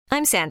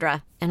I'm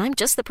Sandra, and I'm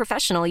just the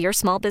professional your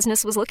small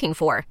business was looking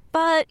for.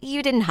 But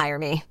you didn't hire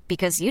me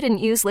because you didn't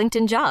use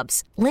LinkedIn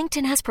Jobs.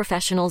 LinkedIn has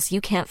professionals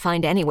you can't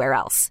find anywhere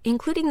else,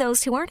 including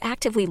those who aren't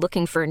actively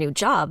looking for a new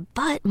job,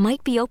 but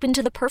might be open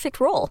to the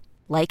perfect role,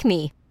 like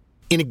me.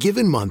 In a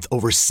given month,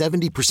 over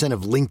 70%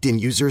 of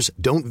LinkedIn users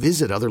don't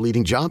visit other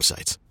leading job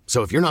sites.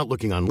 So if you're not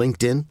looking on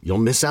LinkedIn, you'll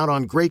miss out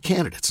on great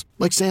candidates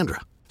like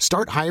Sandra.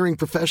 Start hiring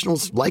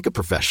professionals like a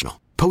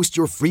professional. Post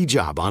your free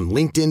job on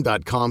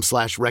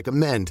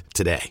linkedin.com/recommend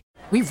today.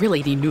 We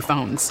really need new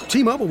phones.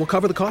 T-Mobile will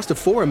cover the cost of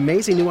 4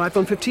 amazing new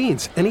iPhone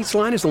 15s, and each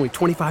line is only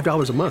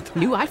 $25 a month.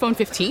 New iPhone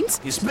 15s?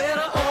 It's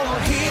better over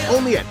here.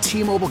 Only at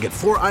T-Mobile, get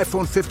 4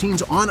 iPhone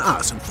 15s on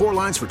us and 4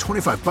 lines for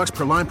 $25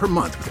 per line per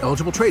month with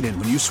eligible trade-in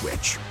when you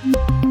switch.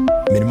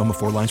 Minimum of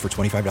 4 lines for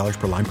 $25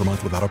 per line per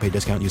month with autopay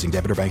discount using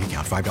debit or bank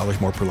account.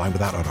 $5 more per line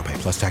without autopay,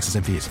 plus taxes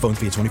and fees. Phone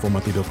fee at 24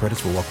 monthly bill credits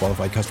for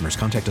well-qualified customers.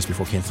 Contact us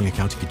before canceling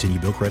account to continue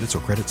bill credits or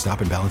credit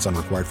stop and balance on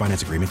required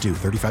finance agreement due.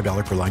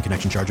 $35 per line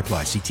connection charge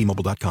applies. See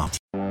T-Mobile.com.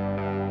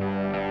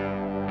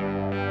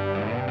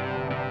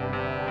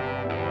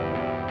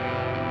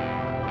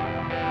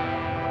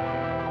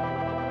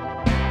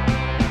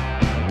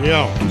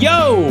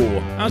 Yo!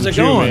 How's it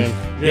going?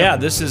 Man? Yeah,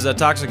 this is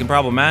Toxic and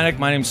Problematic.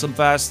 My name's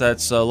Slimfast.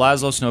 That's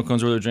Laszlo. Snow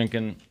Cones, where they're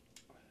drinking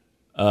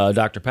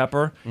Dr.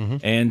 Pepper. Mm-hmm.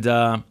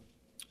 And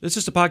it's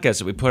just a podcast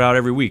that we put out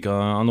every week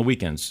on the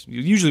weekends.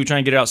 Usually we try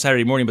and get it out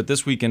Saturday morning, but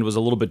this weekend was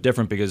a little bit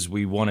different because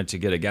we wanted to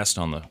get a guest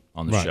on the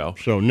Right. show.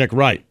 So Nick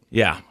Wright.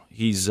 Yeah,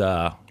 he's we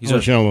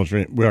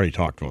already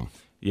talked to him.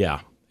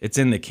 Yeah, it's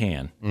in the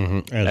can,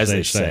 As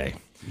they say.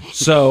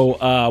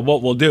 So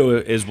what we'll do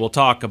is we'll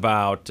talk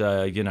about,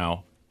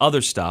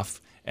 other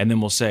stuff, and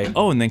then we'll say,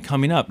 and then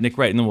coming up, Nick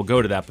Wright, and then we'll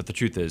go to that. But the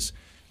truth is,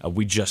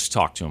 we just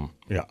talked to him.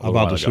 Yeah,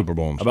 about the Super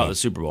Bowl and about stuff. the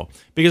Super Bowl.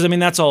 Because,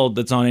 that's all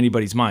that's on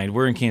anybody's mind.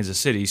 We're in Kansas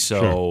City,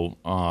 so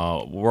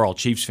we're all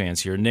Chiefs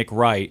fans here. Nick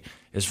Wright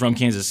is from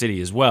Kansas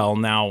City as well,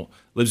 now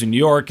lives in New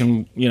York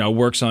and,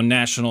 works on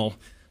national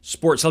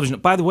sports television.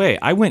 By the way,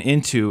 I went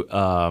into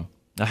a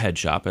head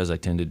shop, as I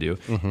tend to do,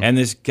 and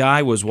this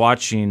guy was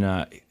watching,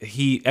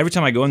 every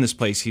time I go in this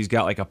place, he's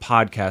got like a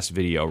podcast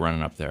video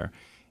running up there.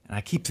 And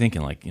I keep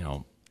thinking, why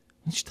don't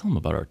you tell him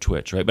about our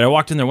Twitch, right? But I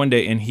walked in there one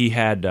day, and he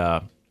had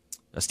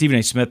Stephen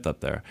A. Smith up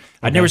there.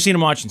 I'd never seen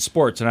him watching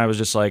sports, and I was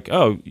just like,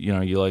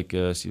 you like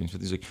Stephen Smith?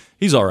 He's like,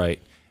 he's all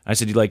right. I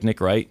said, you like Nick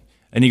Wright?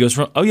 And he goes,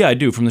 oh, yeah, I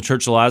do, from the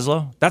Church of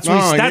Laszlo. That's what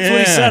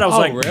he said. I was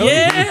like, really?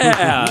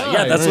 Yeah.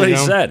 Yeah, that's what he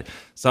said.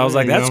 So I was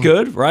like, that's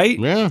good, right?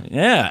 Yeah.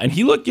 Yeah. And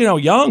he looked,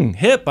 young,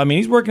 hip.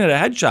 He's working at a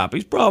head shop.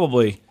 He's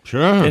probably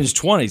in his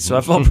 20s, so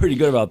I felt pretty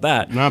good about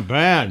that. Not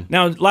bad.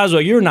 Now,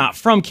 Laszlo, you're not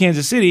from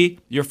Kansas City.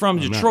 You're from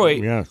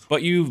Detroit. Yes.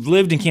 But you've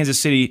lived in Kansas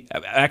City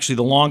actually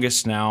the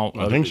longest now.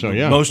 I think so,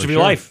 yeah. Most of your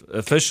life,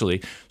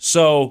 officially.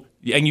 So,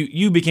 and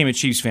you became a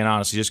Chiefs fan,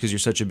 honestly, just because you're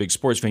such a big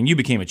sports fan. You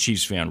became a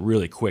Chiefs fan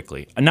really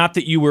quickly. And not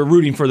that you were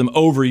rooting for them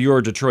over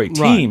your Detroit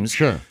teams.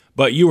 Right, sure.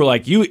 But you were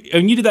like, you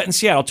did that in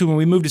Seattle, too. When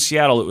we moved to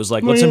Seattle, it was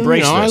like, let's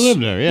embrace this. I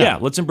lived there, yeah. Yeah,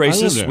 let's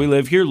embrace this. There. We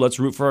live here. Let's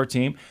root for our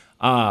team.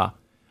 But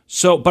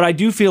I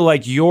do feel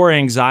like your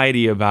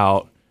anxiety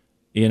about,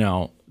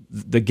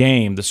 the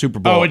game, the Super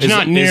Bowl. Oh, it's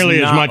not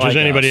nearly as much like as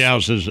anybody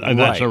us. else's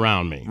that's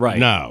around me. Right.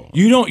 No.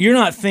 You're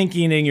not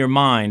thinking in your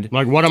mind,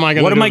 Like, what am I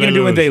going to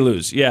do when they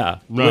lose? Yeah.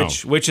 No.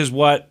 Which is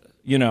what,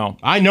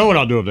 I know what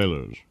I'll do if they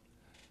lose.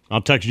 I'll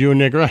text you and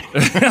Nick Wright.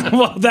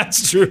 Well,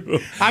 that's true.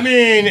 It's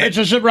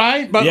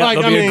right? But yeah,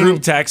 there'll be a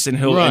group text,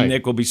 and Right. and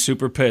Nick will be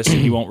super pissed,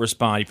 and he won't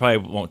respond. He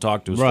probably won't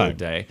talk to us for a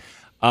day.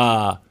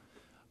 I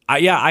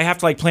have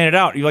to plan it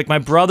out. My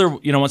brother,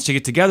 wants to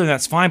get together, and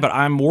that's fine. But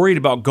I'm worried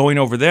about going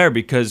over there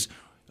because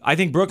I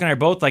think Brooke and I are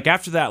both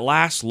after that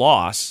last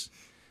loss,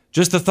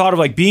 just the thought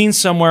of being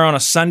somewhere on a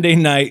Sunday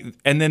night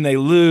and then they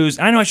lose.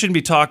 And I know I shouldn't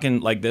be talking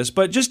like this,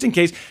 but just in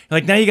case,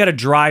 now you got to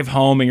drive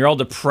home and you're all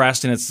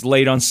depressed and it's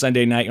late on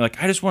Sunday night. You're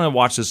like, I just want to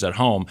watch this at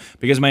home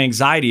because my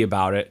anxiety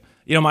about it,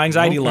 my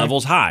anxiety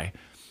level's high.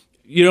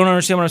 You don't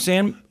understand what I'm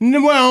saying?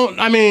 Well,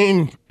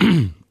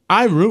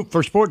 I root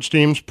for sports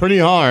teams pretty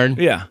hard.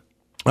 Yeah.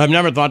 I've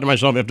never thought to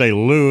myself, if they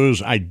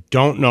lose, I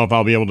don't know if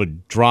I'll be able to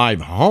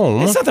drive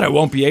home. It's not that I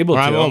won't be able to.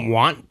 Or I won't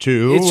want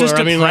to. It's just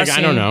depressing. I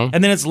don't know.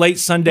 And then it's late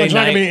Sunday It's night.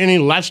 not going to be any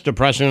less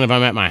depressing if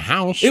I'm at my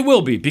house. It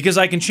will be, because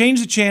I can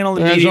change the channel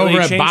I was immediately.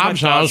 over at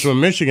Bob's house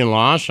when Michigan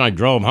lost. I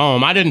drove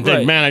home. I didn't think,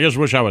 Right. man, I just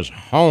wish I was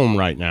home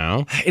right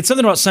now. It's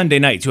something about Sunday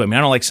night, too. I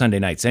don't like Sunday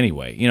nights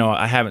anyway.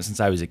 I haven't since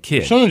I was a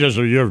kid.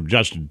 You're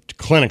just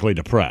clinically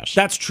depressed.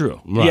 That's true.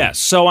 Right. Yes.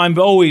 So I'm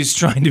always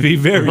trying to be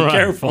very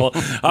careful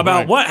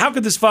about how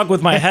could this fuck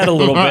with my head a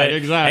little bit.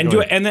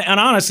 Exactly. And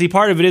honestly,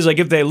 part of it is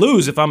if they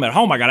lose, if I'm at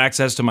home, I got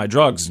access to my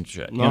drugs and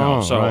shit.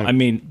 So right.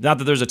 not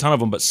that there's a ton of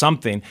them, but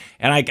something,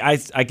 and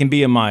I can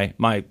be in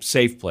my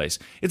safe place.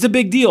 It's a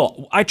big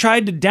deal. I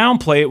tried to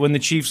downplay it when the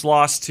Chiefs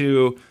lost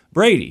to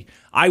Brady.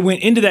 I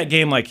went into that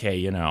game like, hey,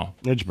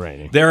 it's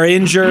Brady. They're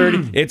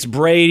injured. It's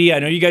Brady. I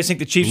know you guys think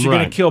the Chiefs are going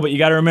Right. to kill, but you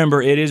got to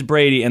remember it is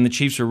Brady, and the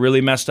Chiefs are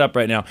really messed up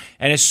right now.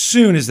 And as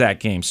soon as that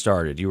game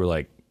started, you were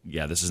like,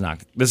 yeah, this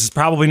is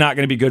probably not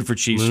going to be good for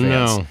Chiefs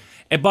fans. No.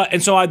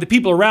 And so the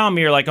people around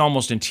me are like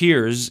almost in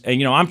tears,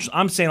 and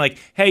I'm saying like,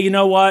 hey, you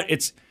know what?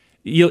 It's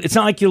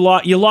not like you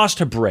lost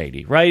to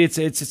Brady, right?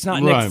 It's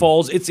not Nick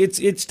Foles.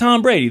 It's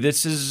Tom Brady.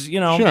 This is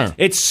Sure.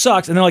 It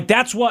sucks. And they're like,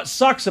 that's what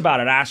sucks about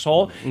it,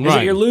 asshole. Is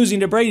that you're losing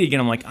to Brady again.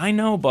 I'm like, I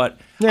know, but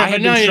I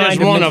had now been you're trying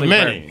just to one of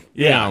mentally many.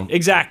 Yeah,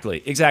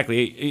 exactly.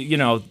 You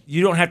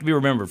don't have to be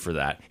remembered for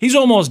that. He's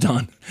almost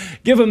done.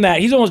 Give him that.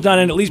 He's almost done,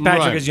 and at least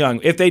Patrick is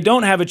young. If they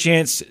don't have a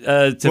chance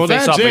to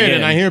face off again,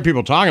 and I hear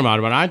people talking about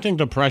it, but I think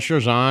the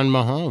pressure's on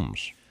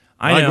Mahomes.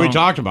 I know. We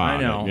talked about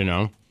I know.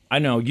 it. I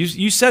know.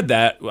 You said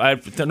that. I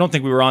don't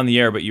think we were on the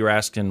air, but you were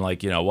asking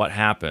what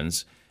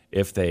happens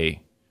if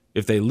they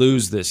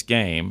lose this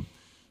game.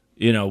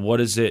 What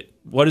does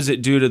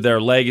it do to their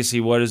legacy?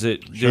 What does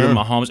it do to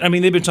Mahomes? I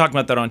mean, they've been talking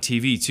about that on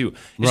TV too.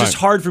 It's just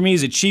hard for me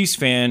as a Chiefs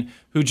fan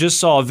who just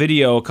saw a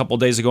video a couple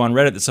days ago on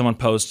Reddit that someone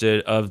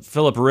posted of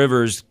Phillip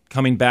Rivers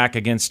coming back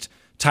against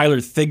Tyler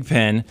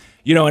Thigpen.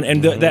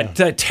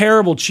 That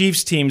terrible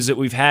Chiefs teams that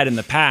we've had in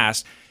the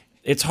past.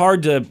 It's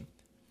hard to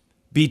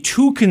be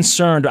too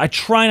concerned. I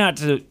try not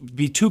to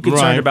be too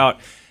concerned about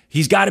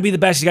he's got to be the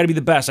best. He's got to be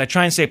the best. I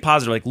try and stay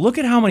positive. Like, look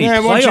at how many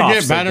playoffs once you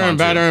get better and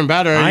better and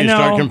better, you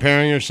start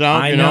comparing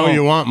yourself. I know.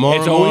 You want more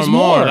it's and always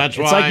more. more. That's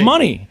it's why, like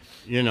money.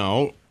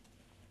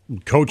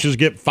 Coaches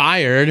get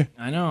fired.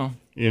 I know.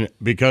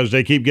 Because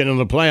they keep getting to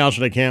the playoffs,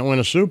 so they can't win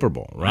a Super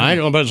Bowl, right?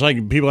 But it's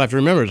like people have to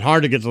remember it's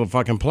hard to get to the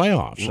fucking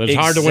playoffs. It's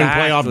hard to win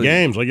playoff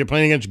games. Like you're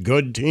playing against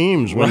good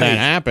teams when that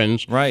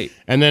happens, right?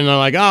 And then they're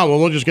like, "Oh, well,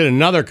 we'll just get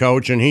another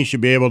coach, and he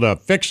should be able to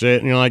fix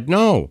it." And you're like,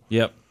 "No,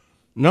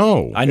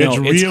 no, I know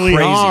it's really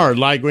hard."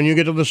 Like when you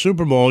get to the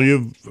Super Bowl,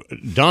 you've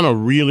done a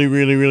really,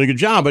 really, really good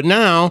job, but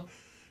now,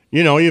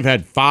 you've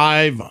had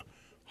 5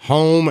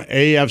 home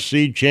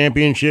AFC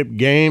championship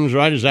games,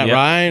 right? Is that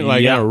right?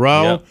 Like in a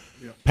row. Yep.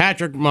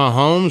 Patrick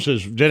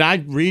Mahomes did I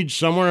read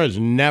somewhere, has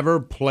never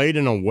played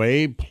an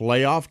away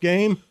playoff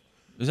game?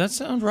 Does that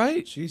sound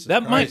right? Jesus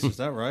that Christ, is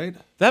that right?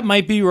 That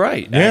might be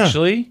right,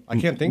 actually. I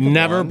can't think of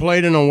Never one.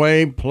 played an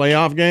away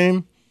playoff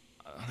game?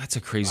 That's a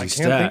crazy Think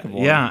stat. of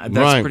one. Yeah,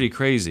 that's pretty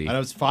crazy. I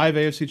know it's 5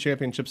 AFC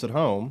championships at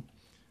home.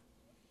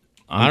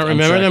 I don't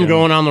remember them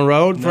going on the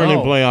road for any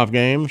playoff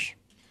games.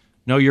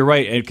 No, you're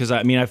right. Because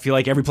I feel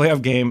like every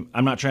playoff game.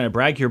 I'm not trying to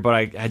brag here, but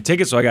I had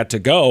tickets, so I got to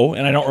go,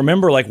 and I don't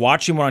remember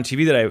watching one on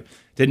TV that I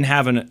didn't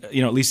have at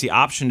least the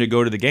option to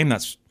go to the game.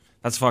 That's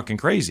fucking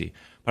crazy.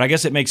 But I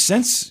guess it makes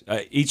sense.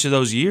 Each of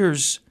those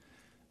years,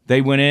 they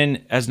went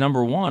in as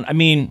number one. I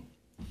mean,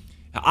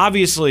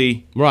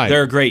 obviously,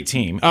 they're a great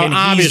team. And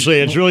obviously,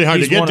 it's really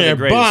hard to get there.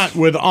 But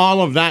with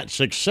all of that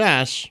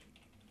success,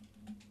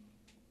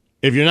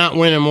 if you're not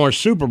winning more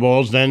Super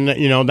Bowls, then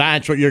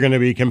that's what you're going to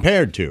be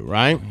compared to,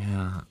 right?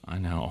 Yeah, I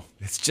know.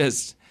 It's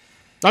just,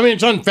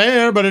 it's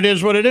unfair, but it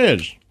is what it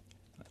is.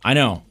 I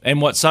know.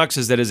 And what sucks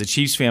is that as a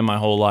Chiefs fan my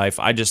whole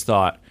life, I just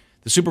thought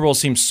the Super Bowl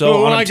seems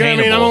so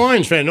unobtainable. I'm a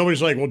Lions fan.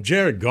 Nobody's like, well,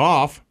 Jared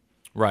Goff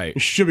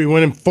should be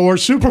winning 4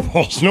 Super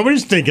Bowls.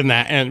 Nobody's thinking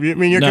that. And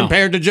you're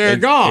compared to Jared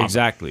Goff.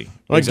 Exactly.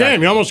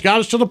 Damn, you almost got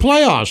us to the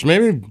playoffs.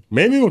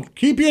 Maybe we'll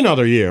keep you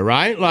another year,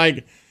 right?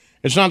 Like,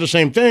 it's not the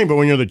same thing, but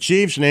when you're the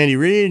Chiefs and Andy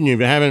Reid and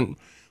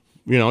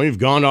you've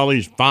gone to all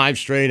these 5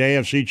 straight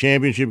AFC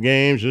championship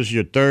games, this is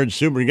your 3rd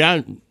Super,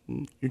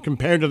 you're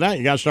compared to that,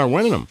 you got to start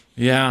winning them.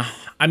 Yeah.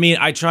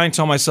 I try and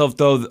tell myself,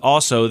 though,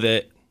 also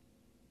that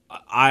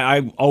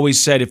I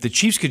always said if the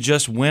Chiefs could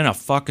just win a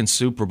fucking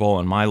Super Bowl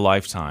in my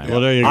lifetime,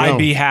 there you go. I'd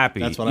be happy.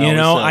 That's what I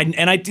always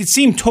said. It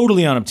seemed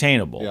totally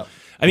unobtainable. Yeah.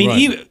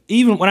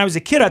 Even when I was a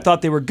kid, I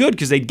thought they were good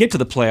because they'd get to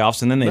the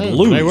playoffs and then they'd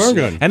lose. They were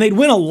good. And they'd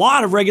win a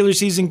lot of regular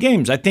season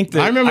games. I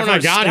remember when I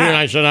got here and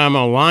I said I'm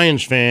a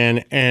Lions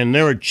fan, and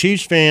there were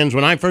Chiefs fans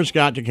when I first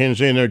got to Kansas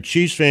City, and there were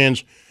Chiefs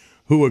fans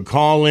who would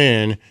call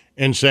in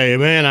and say,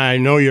 "Man, I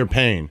know your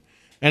pain."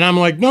 And I'm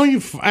like, "No,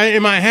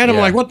 in my head, I'm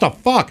like, what the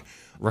fuck?"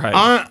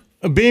 Right.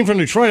 Being from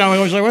Detroit, I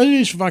was like, "Why are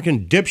these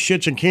fucking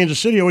dipshits in Kansas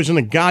City always in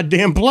the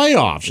goddamn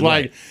playoffs?"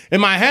 Right. Like,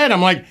 in my head,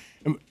 I'm like,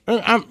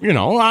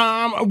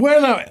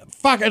 where the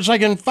fuck? It's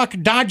like in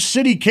fucking Dodge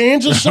City,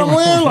 Kansas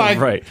somewhere? Like,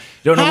 right.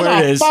 Don't know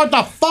where it is. What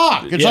the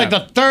fuck? It's like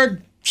the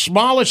 3rd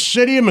smallest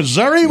city in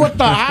Missouri?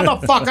 How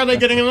the fuck are they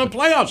getting in the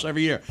playoffs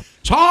every year?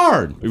 It's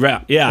hard.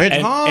 Yeah.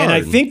 It's hard. And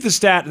I think the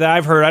stat that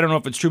I've heard, I don't know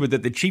if it's true, but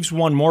that the Chiefs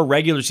won more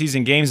regular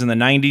season games in the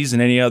 90s than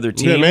any other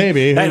team. Yeah,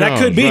 maybe. That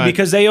could be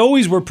because they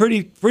always were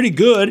pretty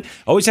good.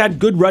 Always had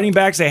good running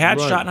backs. They had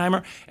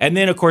Schottenheimer. And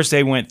then, of course,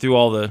 they went through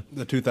all the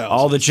 2000s.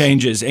 All the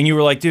changes. And you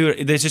were like,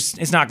 dude,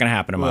 it's not going to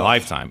happen in my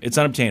lifetime. It's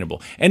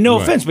unobtainable. And no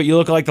offense, but you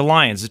look like the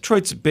Lions.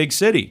 Detroit's a big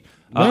city,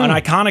 an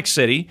iconic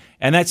city,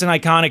 and that's an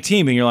iconic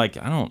team. And you're like,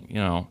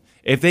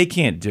 if they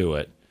can't do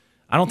it,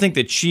 I don't think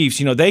the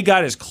Chiefs, they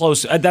got as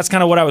close. That's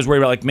kind of what I was worried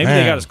about. Like, maybe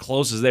they got as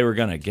close as they were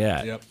going to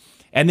get. Yep.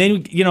 And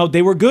then,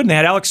 they were good, and they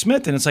had Alex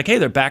Smith, and it's like, hey,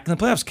 they're back in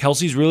the playoffs.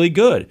 Kelsey's really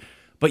good.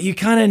 But you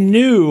kind of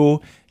knew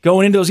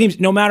going into those games,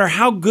 no matter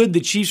how good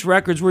the Chiefs'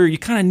 records were, you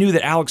kind of knew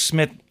that Alex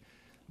Smith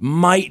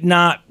might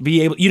not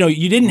be able.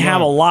 You didn't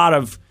have a lot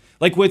of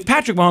Like with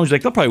Patrick Mahomes,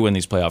 like they'll probably win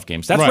these playoff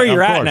games. That's Right, where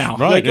you're of at course. now.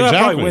 Right, Like, they'll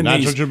exactly. probably win That's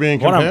these. what you're being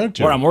compared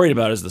to. What I'm worried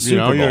about is the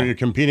Super Bowl. You're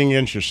competing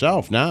against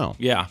yourself now.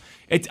 Yeah.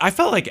 I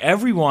felt like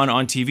everyone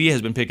on TV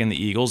has been picking the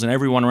Eagles, and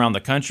everyone around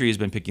the country has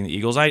been picking the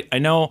Eagles. I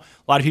know a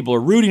lot of people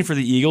are rooting for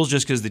the Eagles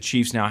just because the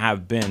Chiefs now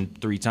have been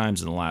 3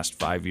 times in the last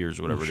 5 years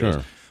or whatever it is.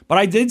 But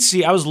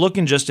I was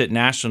looking just at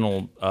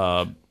national,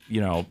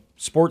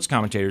 sports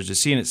commentators to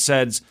see, and it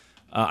says,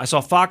 I saw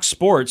Fox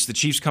Sports, the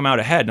Chiefs come out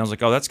ahead, and I was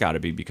like, oh, that's got to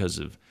be because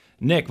of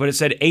Nick. But it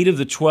said 8 of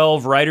the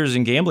 12 writers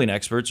and gambling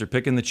experts are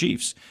picking the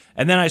Chiefs.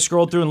 And then I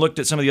scrolled through and looked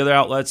at some of the other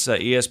outlets.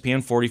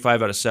 ESPN,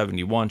 45 out of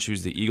 71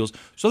 choose the Eagles.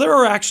 So there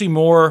are actually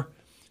more.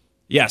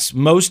 Yes,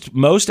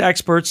 most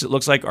experts, it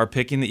looks like, are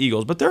picking the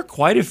Eagles. But there are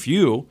quite a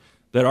few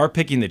that are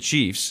picking the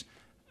Chiefs.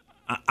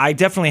 I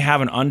definitely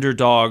have an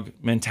underdog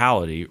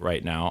mentality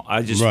right now.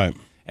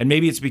 And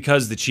maybe it's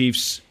because the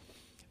Chiefs,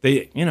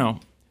 they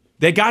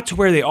got to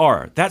where they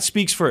are. That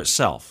speaks for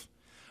itself.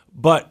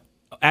 But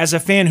as a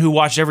fan who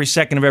watched every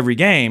second of every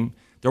game,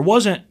 there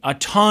wasn't a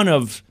ton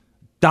of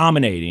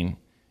dominating,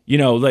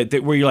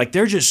 where you're like,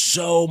 they're just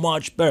so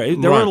much better.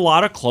 There were a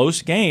lot of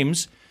close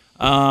games.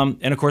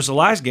 And, of course, the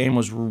last game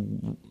was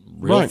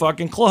real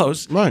fucking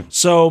close. Right.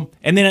 So,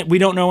 and then we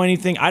don't know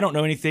anything. I don't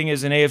know anything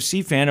as an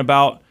AFC fan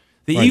about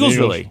the Eagles,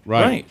 really.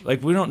 Right.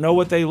 Like, we don't know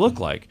what they look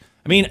like.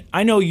 I mean,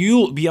 I know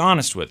you'll be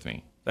honest with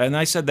me. And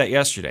I said that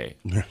yesterday.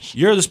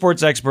 You're the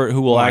sports expert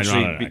who will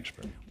actually I'm not an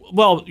expert.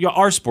 Well, you're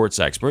our sports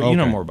expert. Okay. You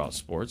know more about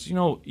sports.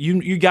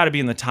 You got to be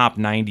in the top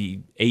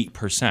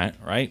 98%,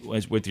 right,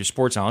 with your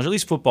sports knowledge, at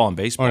least football and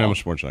baseball. I'm a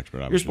sports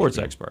expert. You're a sports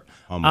expert.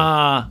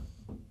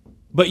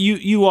 But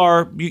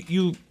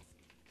you're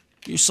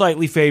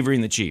slightly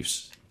favoring the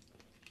Chiefs.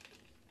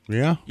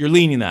 Yeah. You're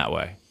leaning that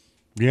way.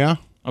 Yeah.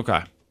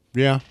 Okay.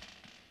 Yeah.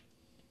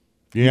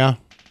 Yeah.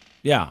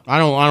 Yeah. I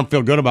don't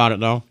feel good about it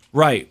though.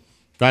 Right.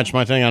 That's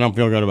my thing. I don't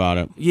feel good about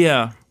it.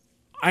 Yeah.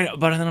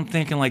 But then I'm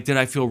thinking, like, did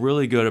I feel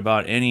really good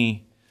about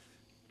any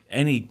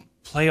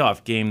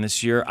playoff game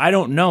this year? I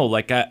don't know.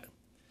 Like,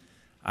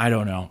 I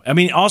don't know. I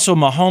mean, also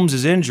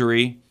Mahomes'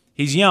 injury.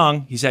 He's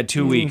young. He's had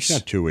 2 weeks. He's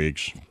got 2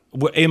 weeks.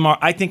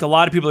 I think a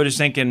lot of people are just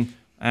thinking,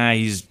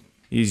 he's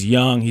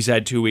young. He's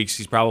had 2 weeks.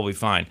 He's probably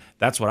fine.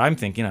 That's what I'm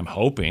thinking. I'm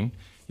hoping.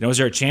 Is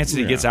there a chance that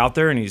he gets out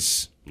there and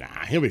he's?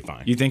 Nah, he'll be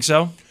fine. You think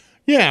so?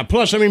 Yeah.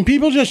 Plus, I mean,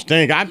 people just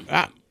think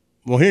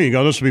well, here you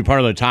go. This will be part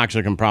of the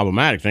toxic and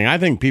problematic thing. I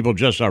think people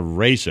just are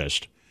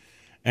racist,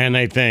 and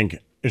they think,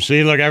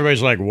 see, look,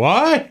 everybody's like,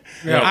 what?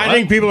 Yeah, I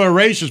think people are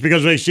racist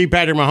because they see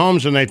Patrick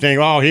Mahomes and they think,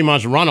 oh, he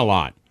must run a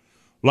lot.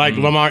 Like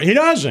Lamar, he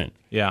doesn't.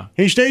 Yeah.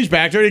 He stays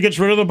back there. He gets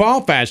rid of the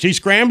ball fast. He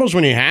scrambles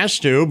when he has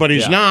to, but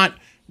he's not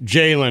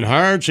Jalen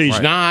Hurts.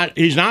 He's not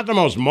the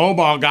most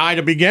mobile guy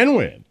to begin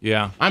with.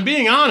 Yeah. I'm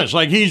being honest.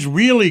 Like, he's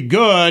really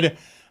good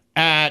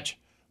at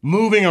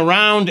moving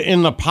around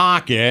in the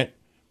pocket.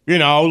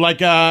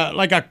 Like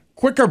a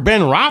quicker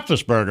Ben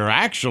Roethlisberger,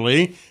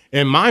 actually.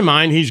 In my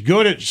mind, he's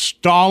good at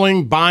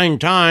stalling, buying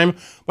time.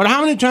 But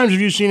how many times have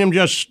you seen him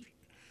just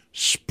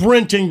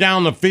sprinting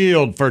down the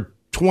field for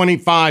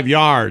 25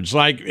 yards?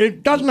 Like,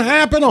 it doesn't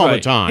happen all the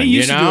time. He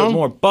used to do it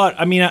more. But,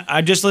 I mean,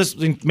 I just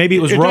listened. Maybe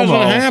it was Romo. It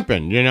doesn't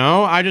happen,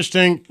 I just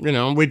think,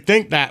 we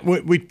think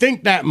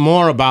that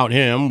more about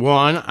him.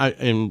 One,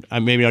 and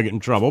maybe I'll get in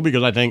trouble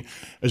because I think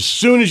as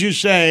soon as you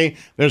say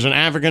there's an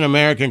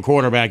African-American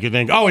quarterback, you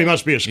think, oh, he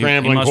must be a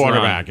scrambling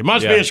quarterback. It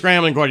must be a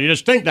scrambling quarterback. You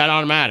just think that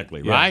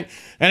automatically, right?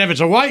 And if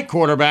it's a white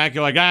quarterback,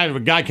 you're like, the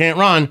guy can't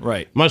run.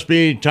 Right. Must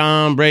be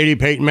Tom Brady,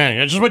 Peyton Manning.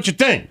 That's just what you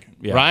think,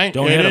 right?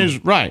 Don't hit him.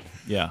 Is right.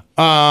 Yeah.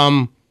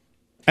 And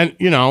then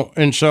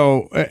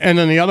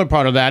the other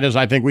part of that is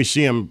I think we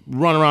see him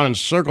run around in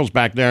circles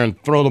back there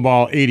and throw the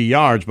ball 80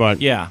 yards, but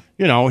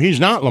he's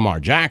not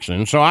Lamar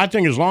Jackson. So I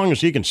think as long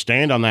as he can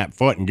stand on that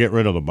foot and get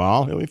rid of the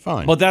ball, he'll be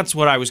fine. Well, that's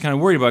what I was kind of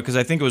worried about because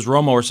I think it was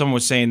Romo or someone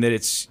was saying that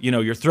it's,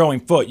 you're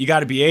throwing foot. You got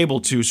to be able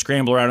to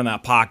scramble around in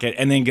that pocket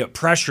and then get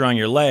pressure on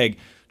your leg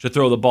to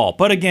throw the ball.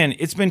 But again,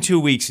 it's been 2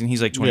 weeks and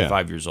he's like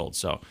 25 years old.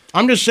 So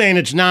I'm just saying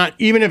it's not,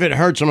 even if it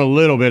hurts him a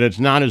little bit, it's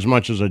not as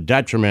much as a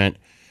detriment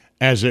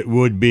as it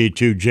would be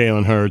to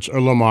Jalen Hurts or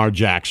Lamar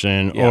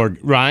Jackson or,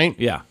 right?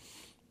 Yeah.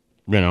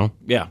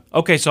 Yeah.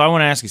 Okay, so I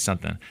want to ask you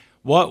something.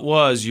 What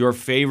was your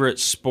favorite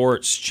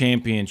sports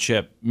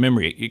championship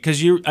memory?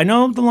 Because I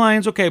know the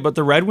Lions, okay, but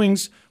the Red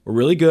Wings were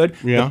really good.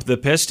 Yeah. The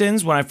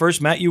Pistons, when I first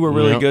met you, were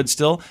really good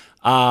still.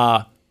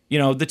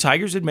 The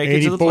Tigers did make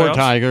it to the playoffs. 84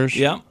 Tigers.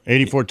 Yeah.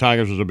 84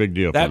 Tigers was a big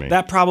deal for me.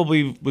 That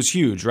probably was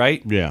huge,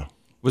 right? Yeah.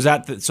 Was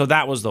that so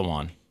that was the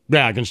one?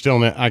 Yeah, I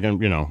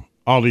can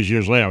all these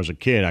years later, I was a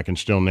kid, I can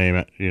still name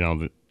it,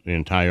 the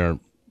entire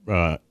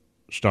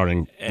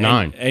starting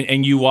 9.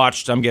 And you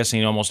watched, I'm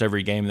guessing, almost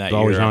every game that year.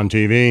 Always on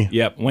TV.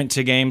 Yep. Went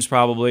to games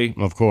probably.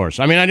 Of course.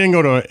 I mean, I didn't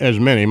go to as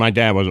many. My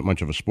dad wasn't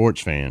much of a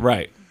sports fan.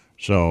 Right.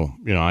 So,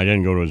 I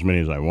didn't go to as many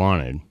as I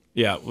wanted.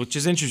 Yeah, which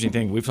is an interesting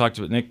thing. We've talked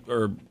about Nick,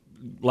 or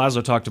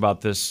Laszlo talked about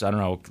this, I don't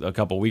know, a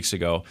couple weeks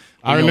ago.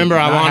 I remember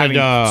I wanted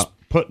to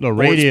put the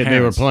radio they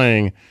were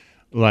playing,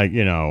 like,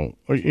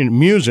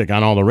 music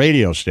on all the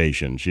radio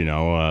stations, I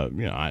don't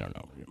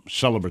know,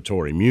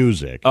 celebratory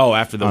music. Oh,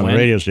 after the on win?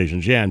 radio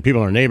stations, yeah, and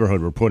people in our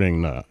neighborhood were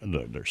putting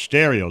their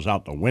stereos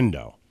out the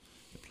window.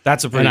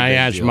 That's a pretty And I big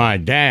asked deal. my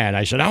dad,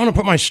 I said, I want to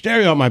put my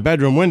stereo out my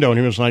bedroom window. And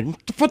he was like,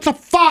 what the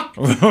fuck?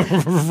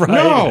 Right.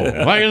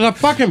 No. Like, it's a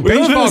fucking We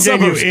live in baseball the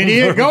game, you suburbs.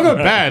 idiot. Go to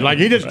bed. Like,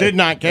 he just did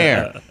not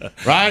care.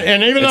 Right?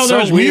 And even It's though so there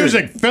was weird.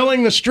 music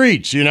filling the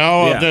streets, you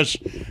know, Yeah. of this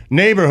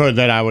neighborhood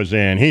that I was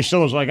in, he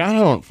still was like, I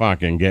don't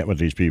fucking get what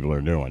these people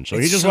are doing. So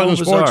he It's just so wasn't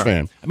a sports bizarre.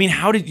 fan. I mean,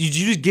 did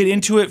you just get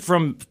into it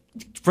from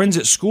friends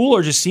at school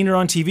or just seen it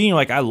on TV and you're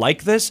like, I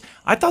like this?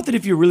 I thought that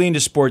if you're really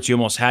into sports, you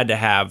almost had to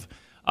have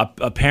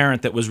a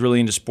parent that was really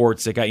into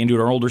sports that got you into it,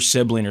 or an older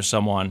sibling or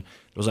someone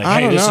that was like, I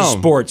hey, don't this know. is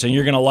sports and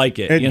you're going to like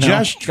it. It you know?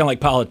 just- It's kind of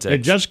like politics. It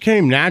just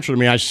came natural to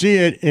me. I see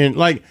it in,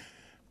 like,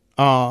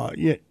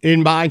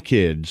 in my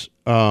kids.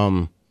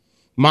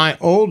 My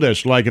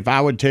oldest, like, if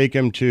I would take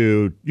him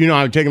to,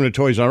 I would take him to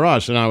Toys R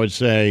Us and I would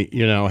say,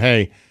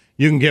 hey,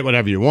 you can get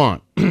whatever you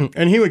want.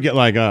 And he would get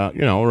like a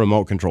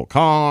remote control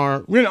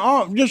car,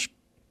 just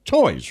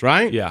toys,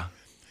 right? Yeah.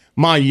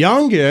 My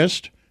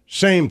youngest,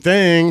 same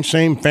thing,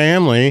 same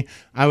family.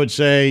 I would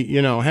say,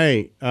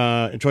 hey,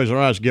 at Toys R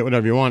Us, get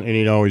whatever you want, and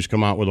he'd always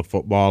come out with a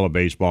football, a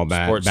baseball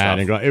bat, Sports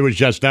batting stuff. glove. It was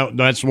just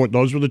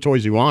those were the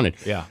toys he wanted.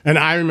 Yeah. And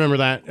I remember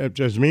that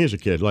as me as a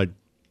kid. Like,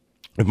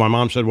 if my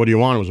mom said, "What do you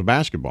want?" It was a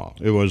basketball.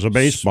 It was a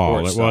baseball.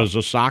 Sports it stuff. was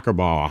a soccer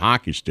ball, a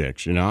hockey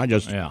sticks. I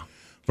just Yeah.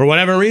 for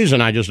whatever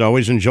reason, I just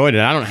always enjoyed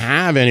it. I don't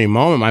have any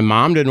moment. My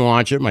mom didn't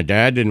watch it. My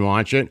dad didn't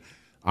watch it.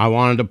 I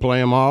wanted to play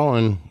them all,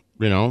 and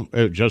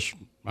it just.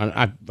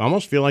 I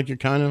almost feel like you're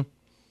kind of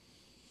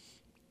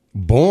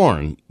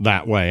born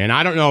that way. And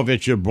I don't know if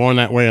it's you're born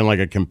that way in like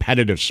a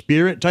competitive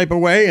spirit type of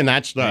way, and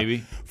that's the Maybe.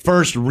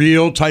 first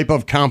real type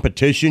of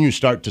competition you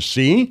start to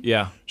see.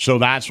 Yeah. So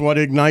that's what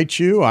ignites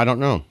you? I don't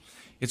know.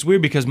 It's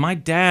weird because my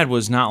dad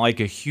was not like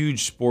a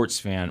huge sports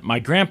fan. My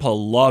grandpa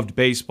loved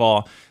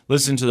baseball,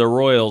 listened to the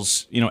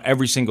Royals,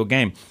 every single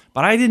game.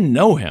 But I didn't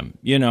know him.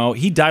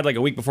 He died like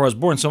a week before I was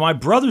born. So my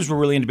brothers were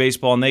really into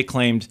baseball, and they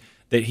claimed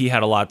that he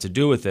had a lot to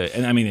do with it.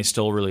 And I mean, they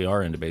still really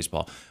are into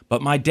baseball.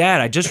 But my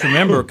dad, I just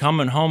remember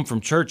coming home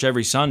from church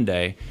every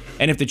Sunday,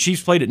 and if the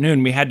Chiefs played at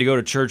noon, we had to go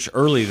to church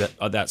early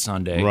that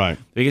Sunday. Right.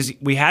 Because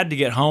we had to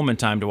get home in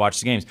time to watch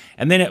the games.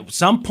 And then at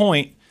some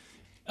point,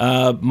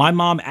 my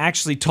mom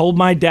actually told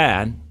my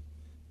dad,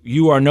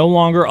 you are no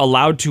longer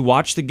allowed to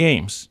watch the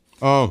games.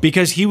 Oh.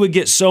 Because he would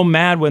get so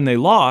mad when they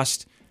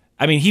lost.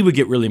 I mean, he would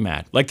get really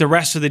mad. Like the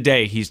rest of the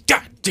day, he's,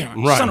 God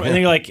damn, Right. son of a-" and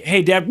then you're like,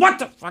 hey, Dad, what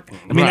the fuck?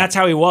 I mean, Right. that's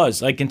how he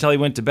was, like until he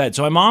went to bed.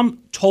 So my mom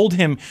told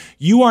him,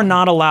 you are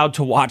not allowed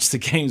to watch the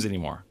games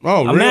anymore.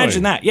 Oh, really?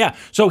 Imagine that. Yeah.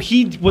 So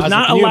he was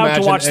not Can you allowed to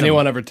imagine watch them.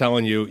 anyone ever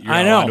telling you you're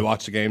I not know. allowed to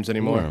watch the games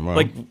anymore? Well,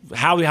 Like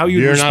how you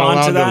you're respond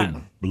not to allowed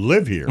that. to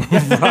live here.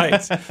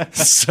 Right.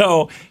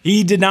 So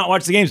he did not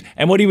watch the games.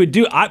 And what he would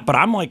do, but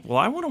I'm like, well,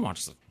 I want to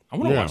watch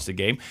watch the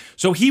game.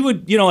 So he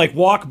would, like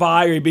walk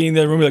by or he'd be in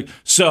the room and be like,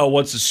 so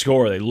what's the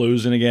score? Are they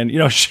losing again?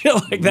 Shit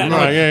like that. And I'm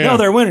Right, like, yeah, no, yeah.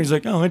 they're winning. He's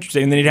like, oh,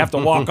 interesting. And then he'd have to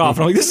walk off.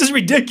 And I'm like, this is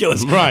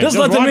ridiculous. Right. Just Just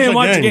let the watch man the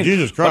watch the game. game.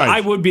 Jesus But Christ.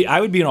 I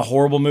would be in a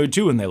horrible mood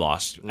too when they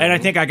lost. And I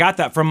think I got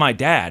that from my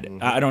dad.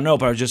 I don't know,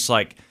 but I was just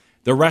like,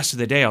 the rest of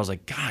the day, I was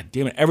like, God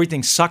damn it,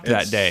 everything sucked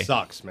that day.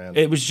 Sucks, man.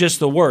 It was just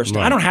the worst.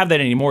 Right. I don't have that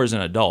anymore as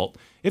an adult.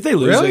 If they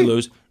lose, Really? they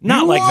lose.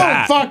 Not you like won't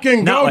that.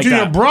 fucking Not go like to your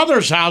that.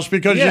 brother's house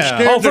because you're Yeah.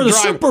 scared Oh, for to the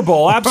drive. Super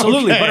Bowl,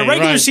 absolutely. But a Okay,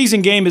 regular right.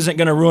 season game isn't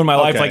going to ruin my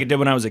life Okay. like it did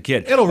when I was a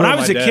kid. It'll when ruin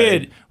I was my a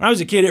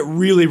day. kid, it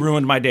really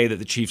ruined my day that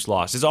the Chiefs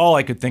lost. It's all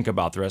I could think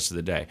about the rest of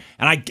the day.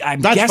 And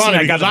I'm That's guessing funny I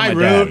got because that I from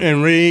my dad. root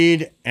and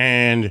read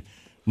and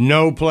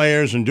know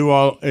players and do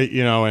all,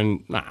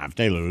 and if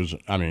they lose,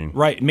 I mean.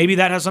 Right. Maybe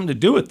that has something to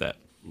do with it.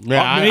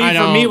 Yeah, Maybe I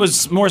for me don't- it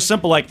was more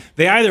simple. Like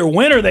they either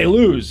win or they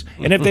lose,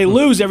 and if they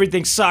lose,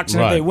 everything sucks,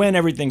 and Right. if they win,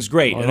 everything's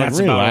great. And that's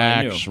about all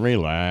I knew.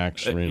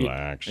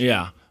 Relax.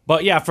 Yeah,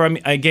 but yeah, for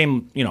a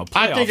game, I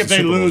playoffs, think if the they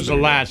Super Bowl lose is the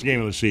pretty last game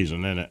of the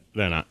season,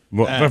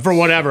 but for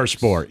whatever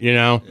sport,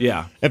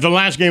 Yeah. If the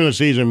last game of the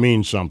season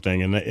means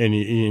something, and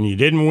you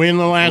didn't win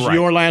Right.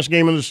 your last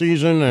game of the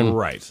season, and good.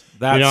 Right.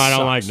 That I don't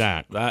sucks. like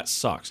that. That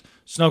sucks.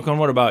 Snowcone,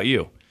 what about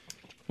you?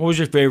 What was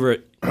your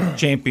favorite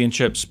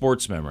championship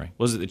sports memory?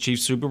 Was it the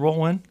Chiefs Super Bowl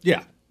win?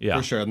 Yeah, Yeah.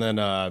 for sure. And then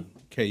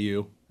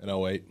KU in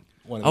 08.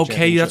 won the Okay,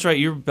 championship. that's right.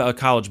 You're a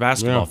college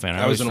basketball Yeah. fan. I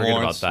I always was in forget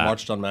Lawrence, about that.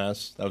 marched on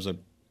Mass. That was one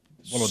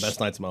of the best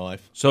nights of my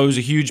life. So it was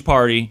a huge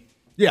party.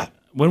 Yeah.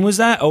 When was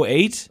that?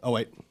 08? Oh,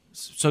 wait.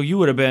 So you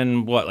would have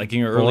been, what, like in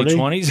your early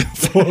 40? 20s?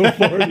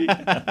 40.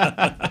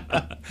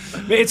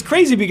 It's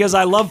crazy because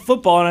I love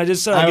football, and I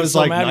just said I I get was so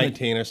like mad at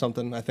 19 or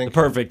something, I think. the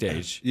perfect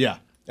age. Yeah.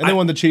 And then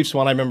when the Chiefs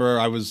won, I remember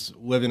I was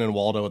living in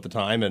Waldo at the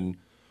time, and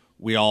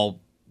we all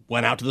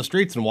went out to the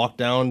streets and walked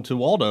down to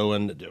Waldo,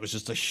 and it was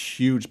just a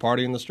huge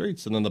party in the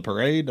streets. And then the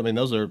parade. I mean,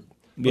 those are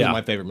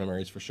my favorite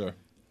memories for sure.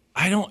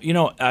 I don't,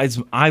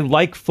 I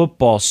like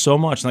football so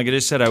much. Like I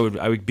just said, I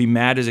would be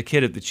mad as a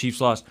kid if the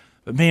Chiefs lost.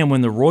 But man,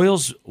 when the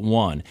Royals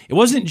won, it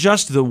wasn't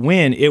just the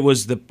win; it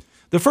was the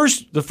The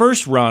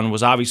first run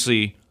was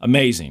obviously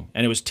amazing,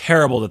 and it was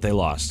terrible that they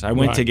lost. I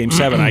went to Game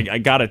 7. I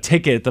got a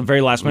ticket at the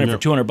very last minute for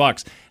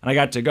 $200, and I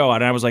got to go.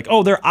 And I was like,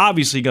 oh, they're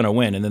obviously going to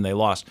win, and then they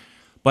lost.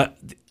 But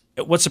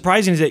what's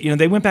surprising is that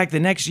they went back the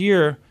next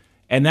year,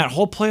 and that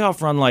whole playoff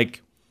run,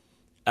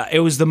 it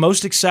was the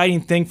most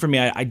exciting thing for me.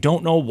 I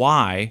don't know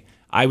why.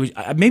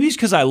 Maybe it's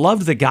because I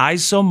loved the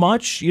guys so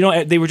much.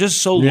 They were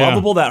just so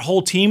lovable. That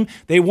whole team.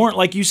 They weren't,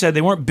 like you said,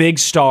 they weren't big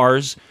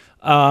stars.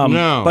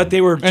 No, but they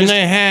were just,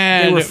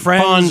 and they were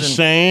friends fun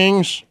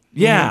sayings.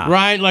 Yeah,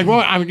 right. Like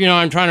what? I'm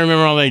trying to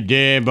remember all they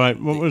did, but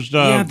what was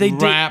the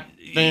rap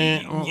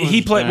thing?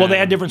 He played. Well, they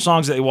had different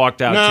songs that they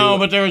walked out to. No,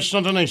 but there was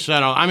something they said.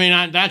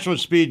 That's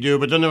what Speed do.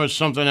 But then there was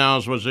something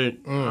else. Was it?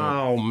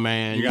 Oh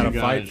man, you got to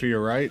fight for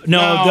your right.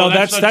 No,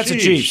 that's the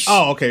Chiefs.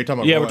 Oh, okay. You're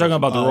talking about we're talking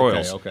about the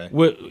Royals. Okay.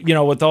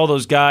 With all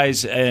those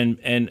guys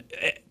and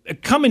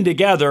coming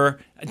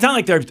together. It's not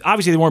like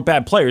they weren't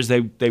bad players.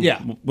 They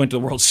went to the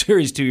World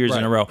Series 2 years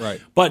in a row.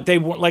 Right. But they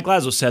weren't, like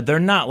Laszlo said, they're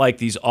not like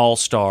these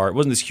all-star. It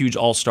wasn't this huge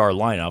all-star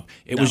lineup.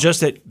 It was just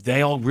that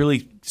they all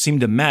really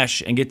seemed to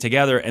mesh and get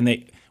together,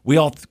 and we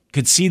all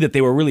could see that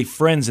they were really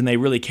friends and they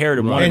really cared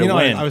and wanted to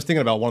win. I was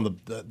thinking about one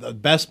of the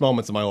best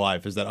moments of my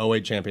life is that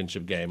 08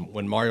 championship game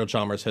when Mario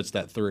Chalmers hits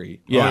that 3.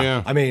 Yeah. Oh,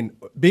 yeah. I mean,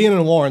 being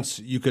in Lawrence,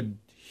 you could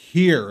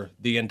hear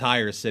the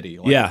entire city.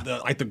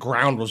 The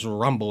ground was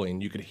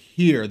rumbling. You could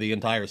hear the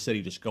entire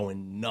city just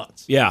going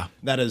nuts. Yeah.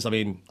 That is, I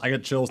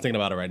get chills thinking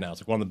about it right now.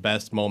 It's like one of the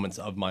best moments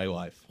of my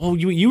life. Well,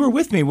 you were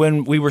with me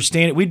when we were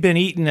standing. We'd been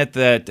eating at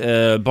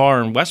that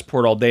bar in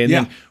Westport all day, and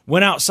then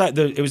went outside.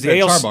 It was the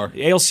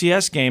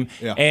ALCS game,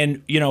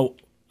 and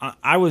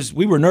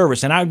we were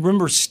nervous, and I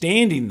remember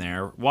standing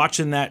there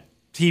watching that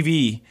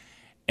TV,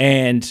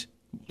 and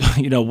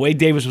Wade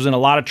Davis was in a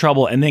lot of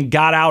trouble and then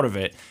got out of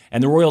it,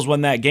 and the Royals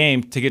won that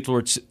game to get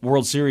towards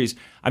World Series.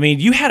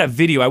 You had a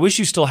video. I wish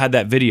you still had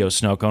that video,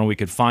 Snoko, and we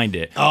could find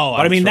it. Oh,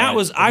 but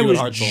I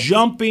was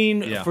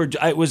jumping for.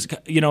 It was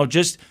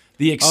just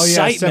the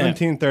excitement.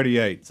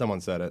 1738.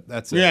 Someone said it.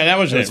 That's it. Yeah, that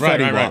was it.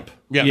 Right.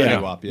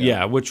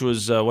 Yeah, which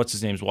was what's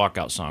his name's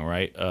walkout song,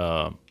 right?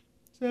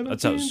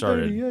 That's how it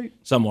started.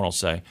 Someone will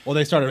say. Well,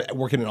 they started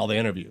working in all the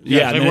interviews.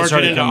 Yeah, they worked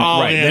it into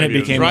all the interviews. Then it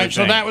became right.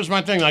 So that was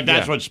my thing.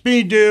 That's what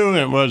Speed do,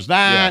 and was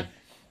that.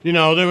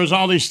 Yeah. There was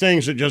all these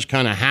things that just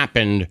kind of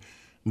happened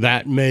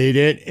that made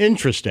it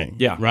interesting.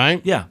 Yeah.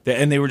 Right? Yeah.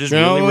 And they were just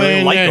really,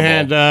 really likable. They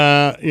had,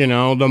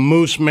 the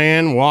Moose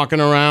Man walking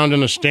around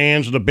in the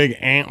stands with the big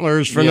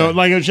antlers for it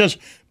was just,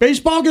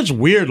 baseball gets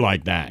weird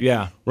like that.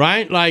 Yeah.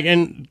 Right?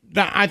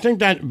 I think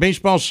that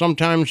baseball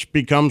sometimes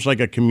becomes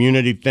like a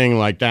community thing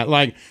like that.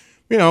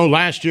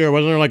 Last year,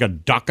 wasn't there like a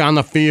duck on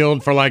the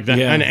field for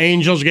an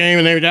Angels game,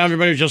 and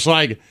everybody was just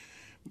like,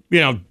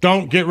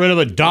 don't get rid of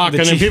the duck,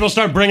 and then people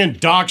start bringing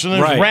ducks, and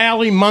there's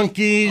rally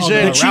monkeys,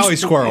 and the rally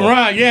squirrel,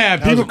 right? Yeah,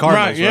 people,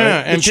 right?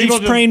 Yeah, and the Chiefs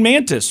praying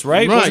mantis,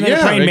 right? Wasn't it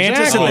a praying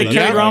mantis that they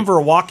carried around for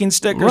a walking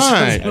stick or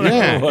something? Right?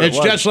 Yeah, it's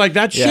just like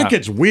that shit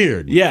gets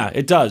weird. Yeah,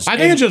 it does. I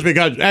think it's just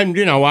because, and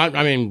you know what?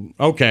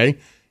 Okay.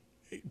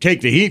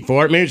 Take the heat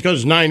for it. Maybe it's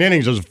because 9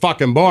 innings is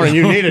fucking boring.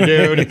 You need a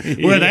dude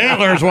with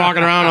antlers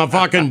walking around a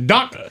fucking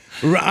duck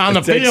on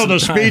the field to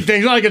speed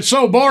things. It's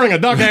so boring. A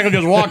duck actually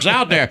just walks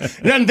out there.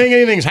 He doesn't think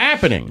anything's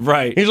happening.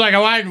 Right. He's like,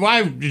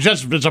 why?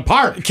 It's a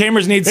park.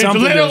 Cameras need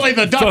something. Literally,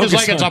 the duck is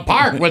like it's a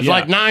park with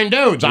 9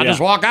 dudes. I just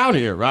walk out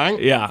here, right?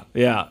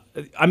 Yeah.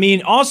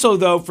 Also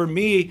though, for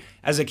me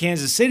as a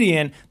Kansas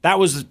Cityan, that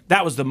was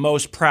the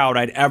most proud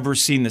I'd ever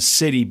seen the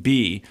city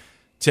be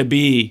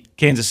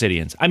Kansas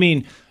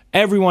Cityans.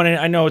 Everyone, and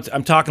I know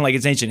I'm talking like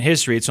it's ancient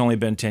history. It's only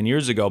been 10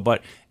 years ago,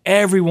 but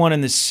everyone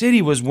in the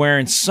city was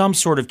wearing some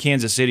sort of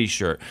Kansas City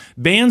shirt.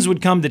 Bands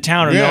would come to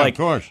town, and they're like, of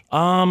course.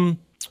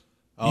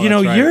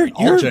 You're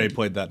Alt-J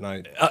played that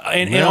night,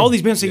 and all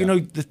these bands say,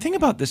 the thing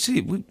about the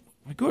city,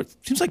 it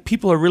seems like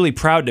people are really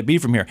proud to be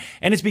from here,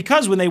 and it's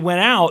because when they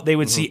went out, they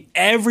would see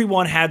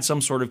everyone had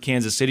some sort of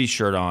Kansas City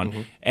shirt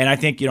on, and I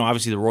think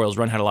obviously the Royals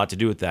run had a lot to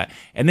do with that,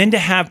 and then to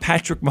have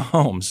Patrick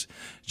Mahomes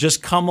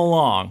just come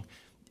along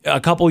a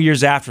couple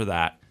years after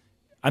that,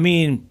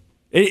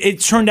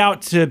 it turned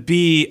out to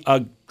be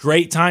a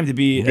great time to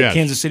be a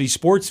Kansas City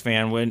sports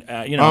fan. When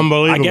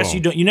unbelievable. I guess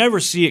you never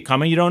see it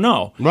coming, you don't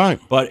know,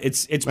 right? But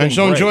it's been and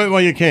so great. Enjoy it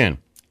while you can.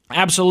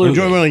 Absolutely,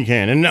 enjoy it while you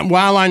can. And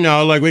while I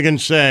know, we can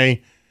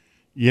say,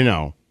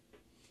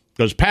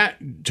 because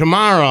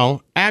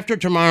after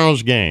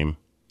tomorrow's game,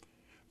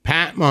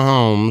 Pat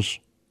Mahomes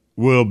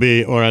will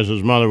be, or as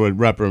his mother would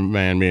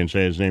reprimand me and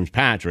say his name's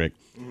Patrick.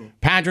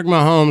 Patrick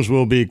Mahomes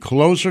will be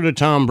closer to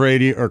Tom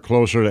Brady or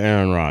closer to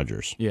Aaron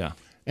Rodgers. Yeah.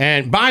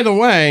 And by the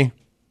way,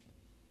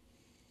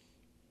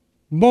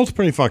 both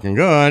pretty fucking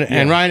good.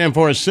 Yeah. And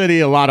for a city,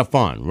 a lot of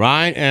fun,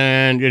 right?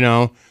 And,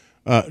 no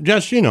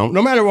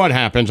matter what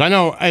happens, I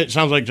know it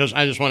sounds like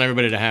I just want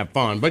everybody to have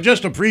fun, but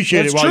just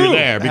appreciate it while you're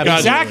there.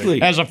 Because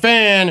exactly. As a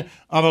fan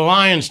of a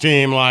Lions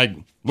team,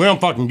 We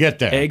don't fucking get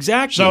there.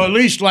 Exactly. So at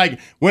least, like,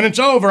 when it's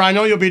over, I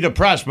know you'll be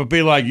depressed, but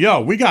be like,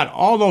 yo, we got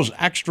all those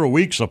extra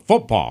weeks of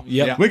football.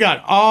 Yep. We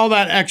got all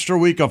that extra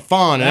week of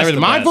fun and That's everything.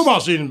 the My best. football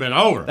season's been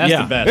over. That's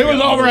Yeah. the best. It was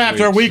Yeah, all over those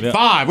after weeks. week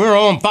 5. We were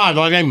 0-5.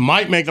 Like, they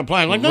might make the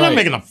playoffs. Like, they're not Right.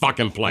 making the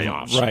fucking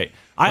playoffs. Right.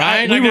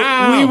 Right? We, Like, were,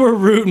 no. we were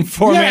rooting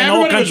for Yeah, man. The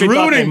whole everybody was country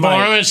thought they rooting for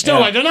might. them. It's still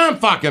Yeah. like, they're not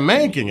fucking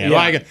making it. Yeah.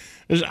 Like,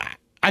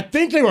 I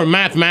think they were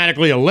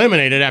mathematically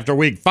eliminated after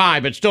week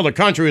 5, but still the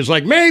country was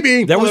like,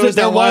 maybe. There was a chance.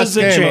 There was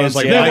in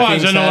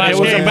the last It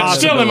was a game, but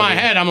still in my possibility.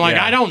 head, I'm like,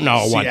 Yeah. I don't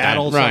know what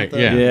Seattle that. Right? something.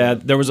 Yeah. Yeah,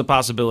 there was a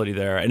possibility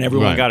there, and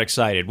everyone Right. got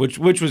excited, which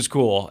was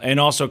cool, and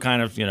also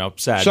kind of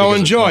sad. So because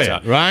enjoy points it,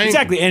 out. right?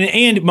 Exactly,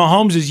 and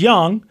Mahomes is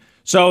young,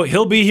 so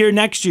he'll be here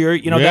next year.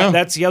 You know Yeah.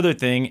 that's the other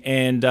thing,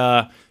 and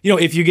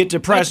if you get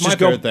depressed, That's my just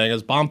go. favorite thing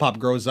is Bomb Pop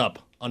grows up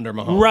under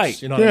Mahomes.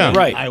 Right. You know what Yeah. I mean?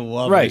 Right. I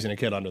love Right. raising a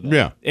kid under that.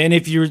 Yeah. And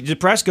if you're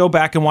depressed, go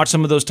back and watch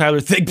some of those Tyler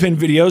Thigpen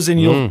videos,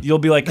 and you'll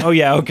be like, oh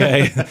yeah,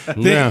 okay,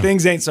 Yeah.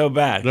 things ain't so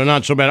bad. They're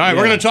not so bad. All right,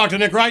 we're Yeah. going to talk to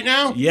Nick right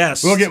now.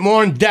 Yes. We'll get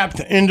more in depth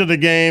into the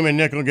game, and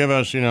Nick will give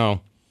us,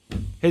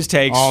 His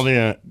takes. all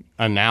the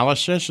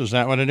analysis. Is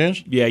that what it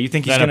is? Yeah, you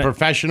think he's That a gonna?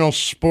 professional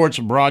sports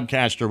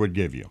broadcaster would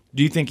give you.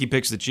 Do you think he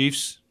picks the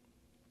Chiefs?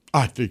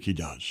 I think he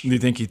does. Do you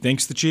think he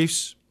thinks the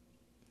Chiefs?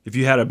 If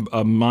you had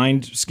a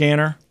mind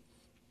scanner,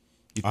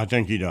 I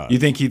think he does. you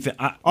think he?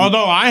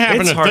 Although I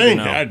happen It's to hard to think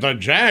know. that the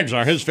Jags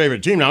are his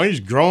favorite team. Now he's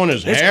growing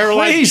his It's hair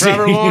like crazy.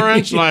 Trevor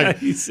Lawrence. Yeah, Like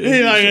he's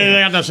they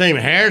got the same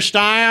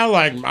hairstyle.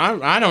 Like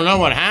I don't know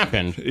what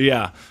happened.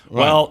 Yeah.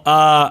 Well,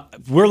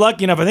 we're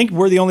lucky enough. I think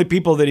we're the only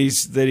people that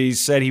he's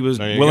said he was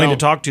There you willing go. to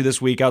talk to this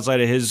week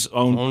outside of his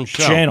own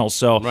show. channel.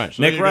 So, Right,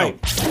 so Nick there you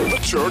Wright. The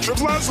Church of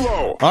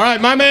Laszlo. All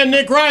right, my man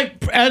Nick Wright,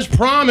 as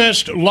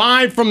promised,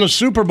 live from the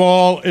Super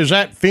Bowl. Is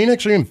that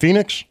Phoenix? Are you in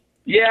Phoenix?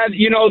 Yeah,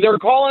 they're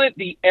calling it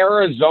the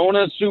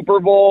Arizona Super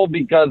Bowl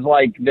because,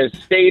 like, the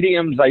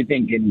stadium's, I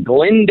think, in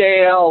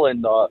Glendale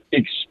and the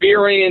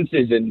experience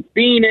is in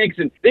Phoenix.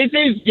 And this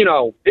is,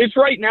 this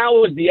right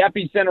now is the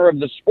epicenter of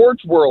the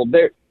sports world.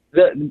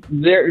 Do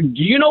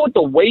you know what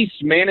the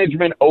Waste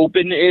Management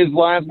Open is,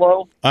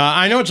 Laszlo?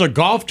 I know it's a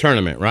golf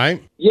tournament,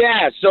 right?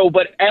 Yeah,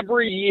 but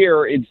every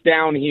year it's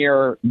down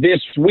here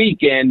this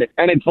weekend,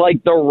 and it's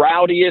like the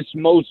rowdiest,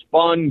 most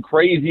fun,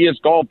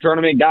 craziest golf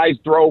tournament. Guys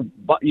throw,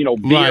 beer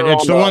Right.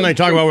 It's the on one they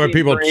talk about where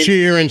people green.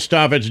 cheer and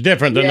stuff. It's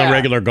different than the Yeah.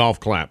 regular golf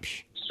claps.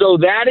 So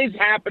that is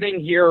happening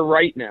here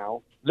right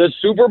now. The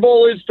Super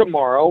Bowl is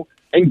tomorrow,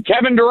 and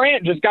Kevin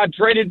Durant just got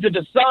traded to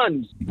the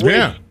Suns, which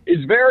Yeah.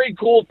 is very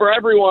cool for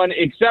everyone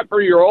except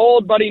for your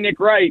old buddy Nick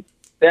Wright,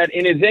 that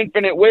in his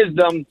infinite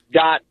wisdom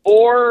got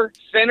 4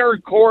 center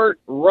court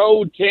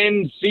row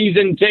 10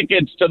 season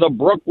tickets to the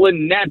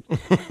Brooklyn Nets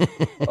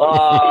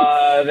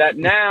that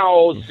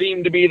now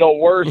seem to be the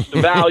worst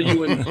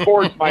value in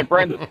sports, my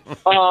friend.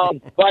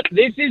 But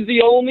this is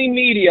the only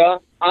media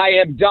I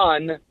have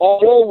done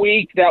all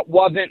week that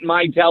wasn't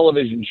my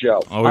television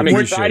show. Oh, we I'm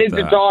appreciate excited to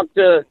that. talk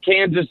to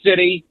Kansas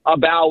City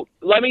about.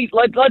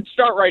 Let's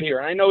start right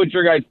here. I know it's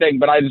your guys' thing,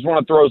 but I just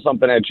want to throw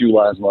something at you,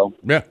 Laszlo.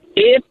 Yeah.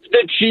 If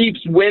the Chiefs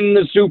win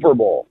the Super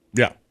Bowl,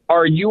 Yeah.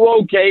 are you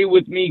okay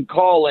with me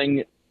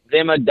calling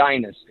them a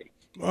dynasty?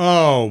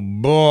 Oh,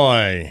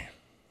 boy.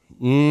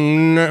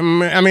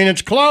 I mean,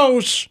 it's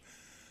close.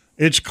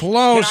 It's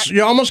close.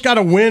 You almost got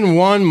to win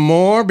one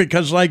more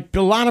because, like,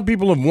 a lot of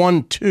people have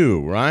won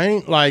 2,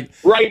 right? Like,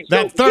 Right.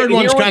 that So, third here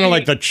one's would kind of be-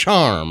 like the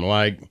charm.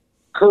 Like,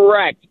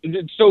 Correct.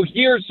 So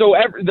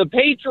the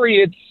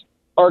Patriots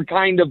are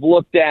kind of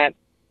looked at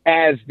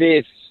as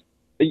this,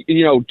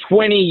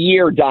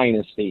 20-year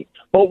dynasty.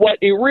 But what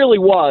it really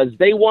was,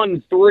 they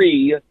won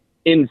 3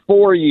 in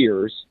 4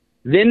 years.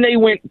 Then they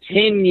went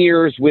 10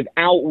 years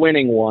without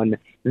winning one.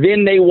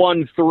 Then they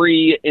won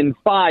 3 in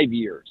 5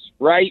 years.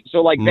 Right.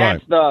 So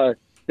that's Right.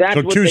 that's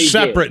so what 2 they did.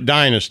 separate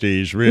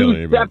dynasties,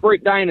 really. 2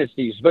 separate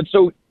dynasties. But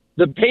so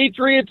the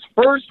Patriots'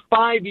 first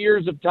 5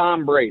 years of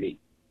Tom Brady,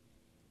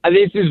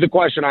 this is the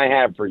question I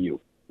have for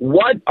you.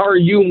 What are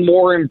you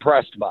more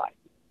impressed by?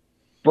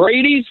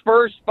 Brady's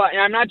first 5,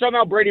 and I'm not talking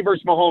about Brady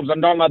versus Mahomes,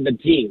 I'm talking about the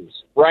teams,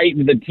 right?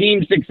 The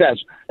team success.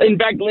 In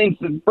fact,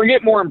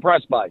 forget more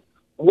impressed by.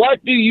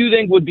 What do you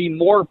think would be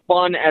more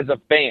fun as a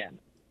fan?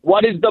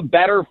 What is the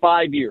better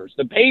 5 years?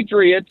 The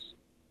Patriots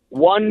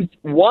won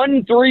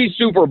 3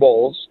 Super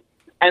Bowls,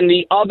 and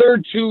the other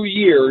 2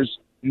 years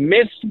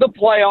missed the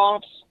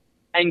playoffs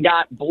and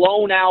got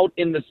blown out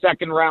in the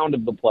second round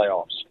of the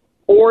playoffs.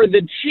 Or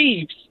the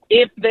Chiefs,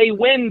 if they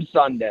win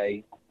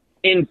Sunday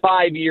in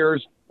 5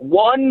 years,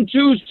 won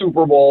 2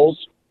 Super Bowls,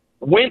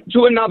 went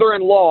to another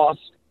and lost,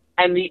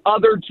 and the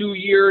other 2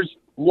 years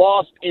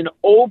lost in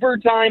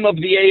overtime of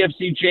the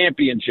AFC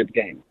Championship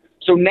game.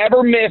 So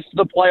never missed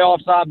the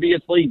playoffs,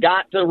 obviously,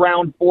 got to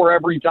round 4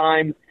 every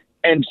time.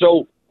 And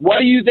so what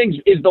do you think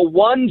is the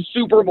one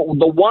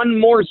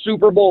more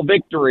Super Bowl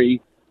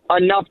victory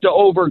enough to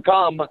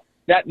overcome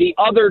that the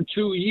other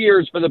 2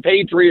 years for the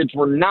Patriots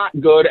were not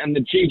good and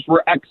the Chiefs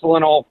were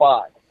excellent all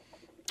 5?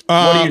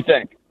 What do you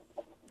think?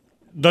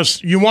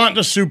 You want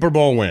the Super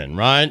Bowl win,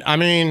 right? I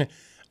mean,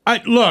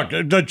 Look,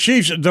 the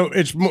Chiefs.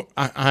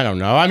 I don't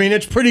know. I mean,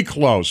 it's pretty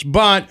close,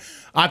 but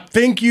I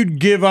think you'd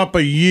give up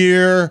a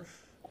year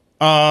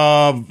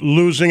of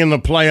losing in the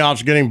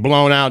playoffs, getting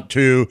blown out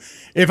too.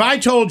 If I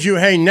told you,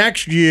 hey,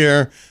 next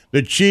year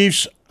the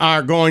Chiefs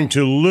are going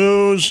to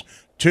lose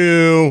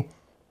to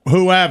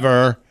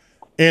whoever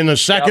in the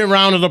second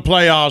round of the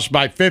playoffs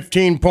by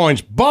 15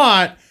 points,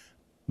 but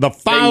the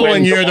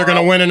following year they're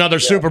going to win another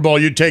Super Bowl,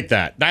 you'd take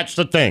that. That's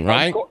the thing,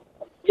 right?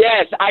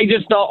 Yes,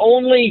 the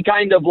only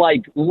kind of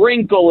like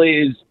wrinkle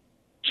is,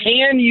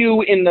 can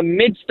you, in the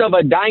midst of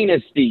a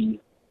dynasty,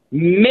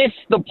 miss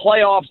the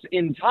playoffs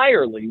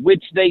entirely,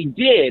 which they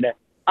did?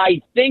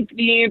 I think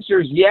the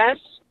answer is yes,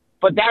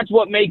 but that's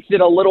what makes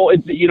it a little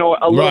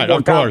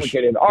more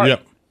complicated. All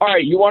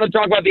right, you want to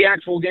talk about the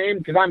actual game?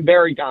 Because I'm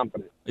very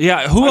confident.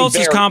 Yeah, who else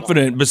is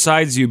confident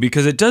besides you?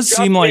 Because it does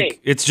seem like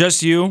it's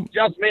just you.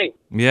 Just me.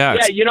 Yeah,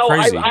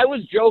 crazy. I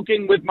was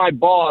joking with my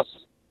boss,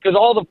 because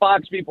all the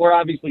Fox people are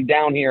obviously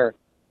down here.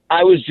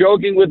 I was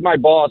joking with my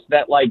boss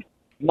that, like,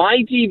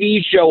 my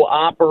TV show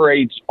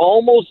operates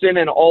almost in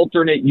an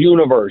alternate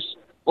universe.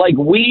 Like,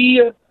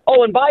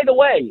 and by the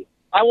way,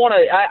 I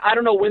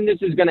don't know when this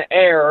is going to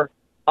air,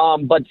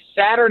 but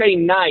Saturday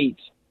night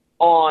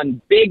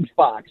on Big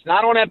Fox,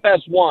 not on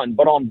FS1,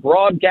 but on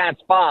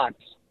Broadcast Fox,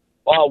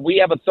 we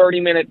have a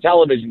 30-minute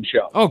television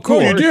show. Oh, cool.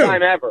 First You do?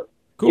 time ever.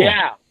 Cool.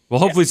 Yeah. Well,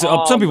 hopefully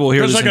some people will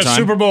hear this in like a time.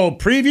 Super Bowl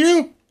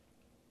preview?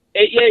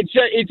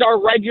 It's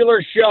our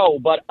regular show,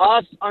 but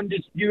us,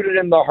 Undisputed,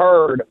 and The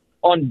Herd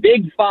on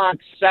Big Fox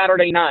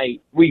Saturday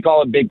night. We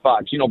call it Big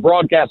Fox,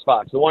 Broadcast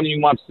Fox, the one you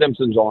can watch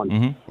Simpsons on.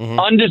 Mm-hmm.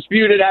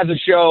 Undisputed has a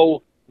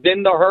show.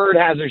 Then The Herd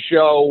has a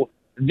show.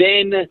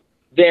 Then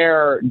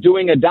they're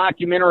doing a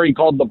documentary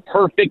called The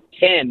Perfect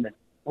 10,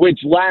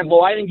 which,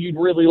 Laszlo, I think you'd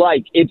really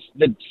like. It's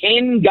the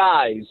 10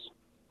 guys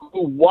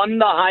who won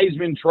the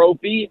Heisman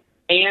Trophy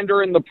and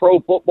are in the Pro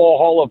Football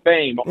Hall of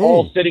Fame,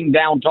 all sitting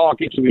down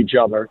talking to each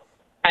other.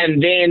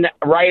 And then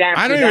right after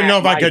I don't even know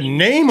if I could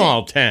name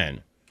all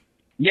 10.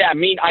 Yeah, I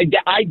mean,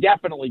 I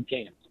definitely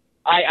can't.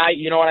 I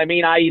you know what I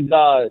mean?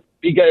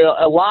 Because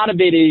a lot of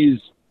it is,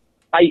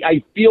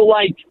 I feel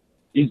like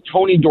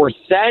Tony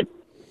Dorsett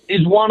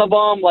is one of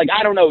them. Like,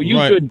 I don't know. You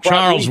could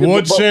Charles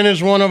Woodson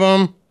is one of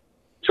them.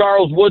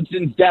 Charles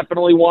Woodson's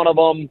definitely one of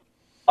them.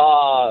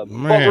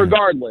 But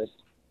regardless.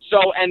 So,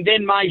 and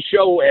then my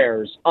show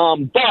airs.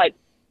 But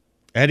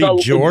Eddie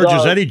George,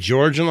 is Eddie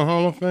George in the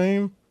Hall of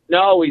Fame?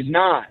 No, he's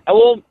not.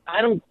 Well,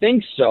 I don't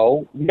think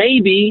so.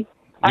 Maybe.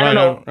 I don't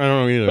know. I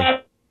don't know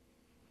either.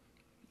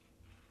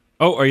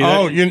 Oh, are you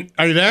there?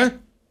 Are you there?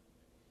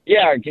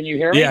 Yeah, can you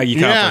hear me? Yeah, you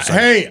can.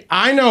 Hey,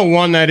 I know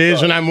one that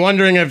is, and I'm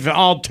wondering if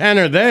all 10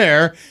 are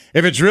there.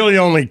 If it's really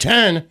only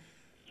 10,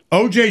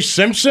 O.J.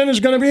 Simpson is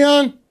going to be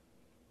on?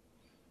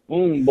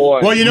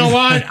 Boy. Well, you know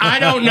what? I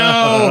don't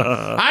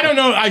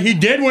know. He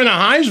did win a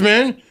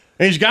Heisman.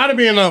 He's got to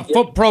be in the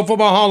Pro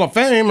Football Hall of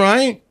Fame,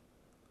 right?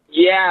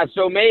 Yeah,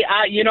 so I'm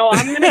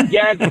going to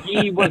guess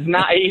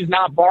he's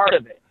not part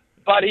of it.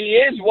 But he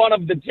is one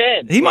of the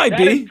 10. He might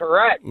be. That is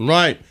correct.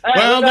 Right.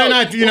 Well,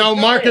 then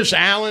Marcus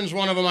Allen's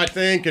one of them, I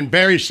think, and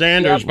Barry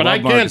Sanders, but I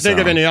can't think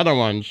of any other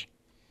ones.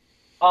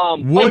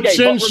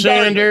 Woodson,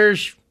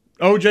 Sanders,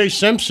 O.J.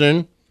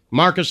 Simpson,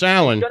 Marcus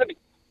Allen.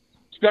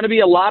 It's going to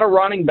be a lot of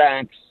running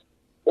backs.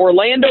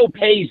 Orlando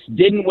Pace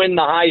didn't win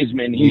the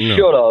Heisman. He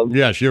should have.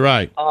 Yes, you're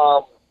right.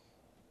 But,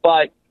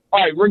 all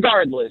right,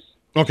 regardless.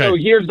 Okay. So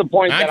here's the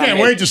point. I can't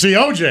wait to see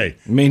O.J.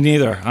 Me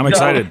neither. I'm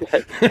excited.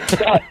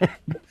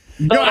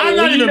 I'm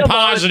not even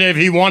positive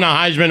he won a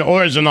Heisman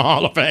or is in the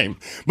Hall of Fame,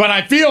 but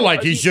I feel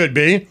like he should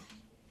be.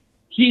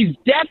 He's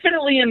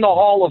definitely in the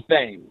Hall of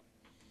Fame,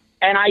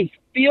 and I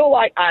feel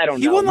like I don't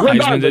know. He won the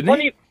Heisman, didn't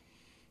he?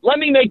 Let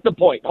me make the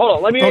point. Hold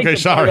on. Let me make the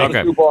point. Okay.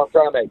 I'm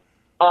trying to make.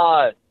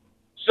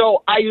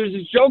 So I was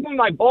just joking with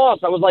my boss.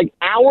 I was like,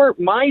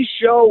 my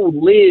show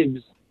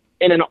lives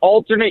in an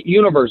alternate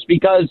universe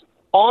because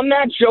on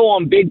that show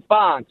on Big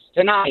Fox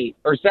tonight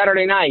or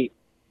Saturday night,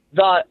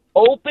 the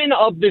open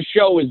of the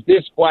show is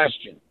this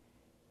question.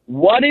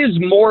 What is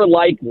more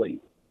likely,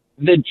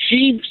 the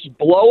Chiefs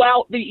blow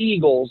out the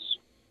Eagles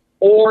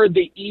or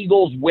the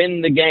Eagles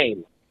win the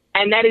game?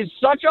 And that is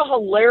such a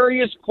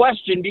hilarious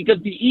question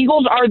because the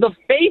Eagles are the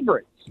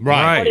favorites.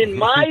 Right. But in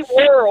my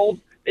world,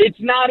 it's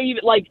not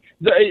even like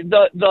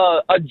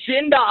the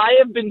agenda I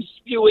have been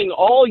spewing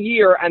all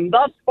year and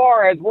thus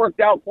far has worked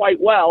out quite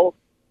well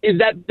is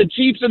that the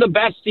Chiefs are the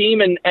best team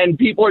and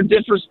people are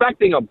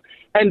disrespecting them.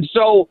 And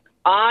so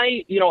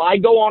I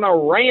go on a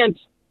rant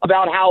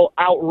about how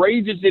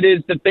outrageous it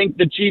is to think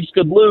the Chiefs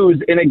could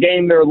lose in a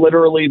game they're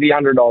literally the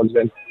underdogs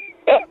in.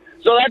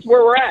 So that's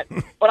where we're at.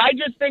 But I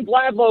just think,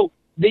 Laszlo,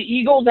 the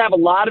Eagles have a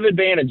lot of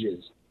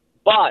advantages.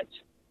 But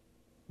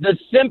the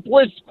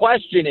simplest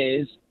question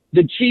is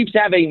the Chiefs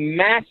have a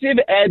massive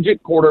edge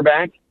at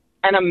quarterback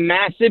and a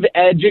massive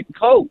edge at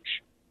coach.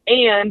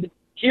 And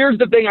here's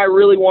the thing I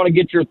really want to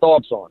get your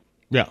thoughts on.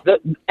 Yeah.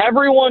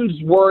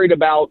 Everyone's worried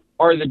about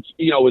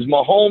is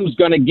Mahomes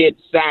going to get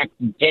sacked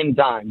 10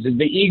 times? Is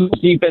the Eagles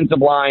defensive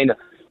line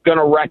going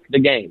to wreck the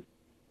game?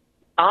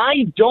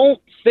 I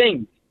don't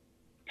think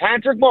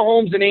Patrick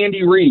Mahomes and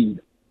Andy Reid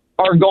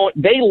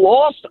they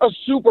lost a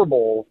Super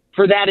Bowl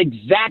for that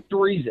exact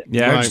reason.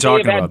 Yeah, I was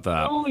talking about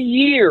that. 2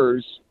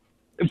 years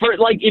for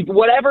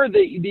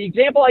the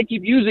example I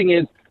keep using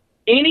is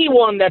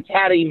anyone that's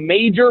had a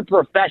major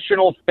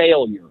professional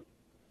failure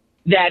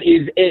that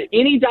is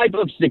any type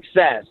of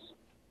success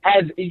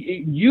has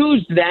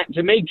used that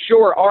to make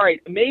sure, all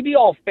right, maybe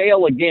I'll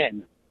fail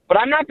again, but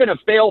I'm not going to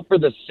fail for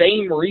the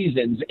same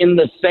reasons in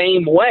the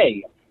same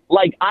way.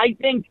 Like, I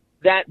think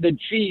that the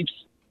Chiefs,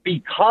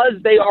 because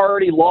they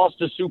already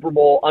lost a Super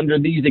Bowl under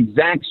these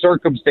exact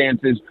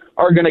circumstances,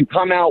 are going to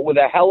come out with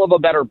a hell of a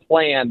better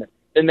plan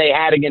than they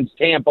had against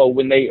Tampa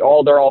when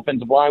all their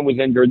offensive line was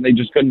injured and they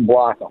just couldn't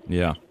block them.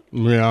 Yeah.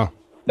 Yeah.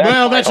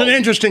 That's an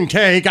interesting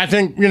take. I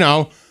think,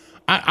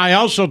 I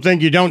also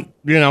think you don't,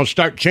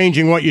 start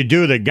changing what you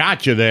do that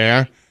got you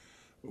there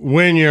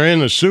when you're in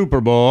the Super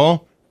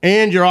Bowl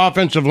and your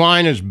offensive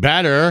line is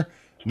better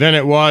than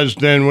it was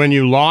than when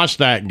you lost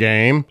that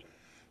game.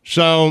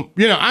 So,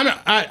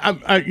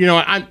 I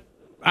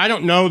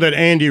don't know that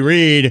Andy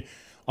Reid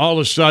all of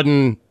a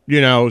sudden,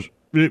 are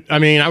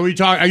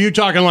you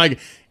talking like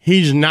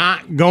he's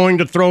not going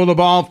to throw the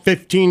ball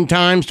 15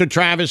 times to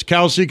Travis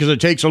Kelce because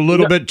it takes a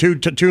little bit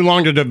too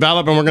long to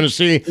develop, and we're going to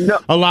see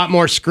a lot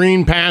more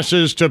screen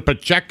passes to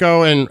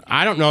Pacheco, and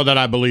I don't know that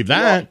I believe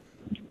that.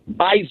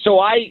 I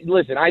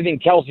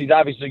think Kelce's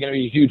obviously going to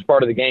be a huge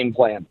part of the game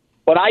plan,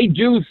 but I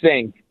do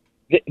think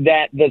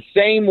that the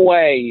same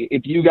way,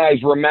 if you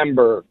guys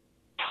remember,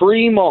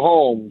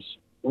 pre-Mahomes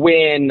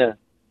when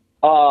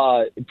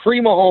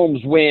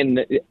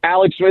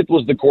Alex Smith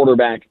was the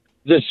quarterback,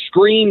 the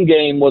screen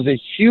game was a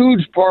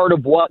huge part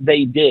of what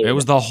they did. It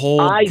was the whole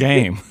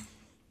game.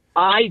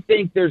 I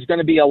think there's going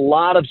to be a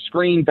lot of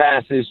screen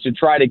passes to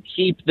try to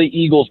keep the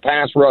Eagles'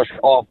 pass rush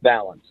off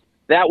balance.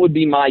 That would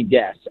be my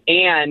guess.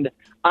 And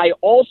I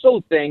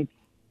also think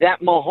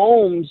that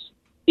Mahomes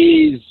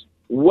is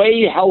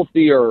way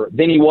healthier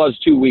than he was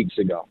 2 weeks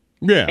ago.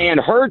 Yeah. And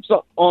Hurts,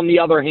 on the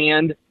other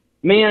hand,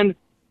 man,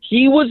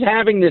 he was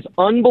having this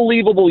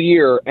unbelievable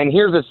year, and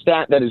here's a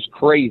stat that is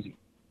crazy.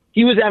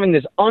 He was having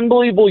this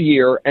unbelievable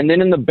year, and then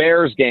in the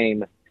Bears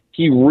game,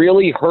 he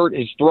really hurt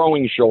his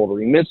throwing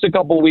shoulder. He missed a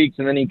couple weeks,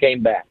 and then he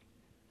came back.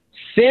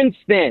 Since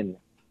then,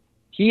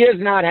 he has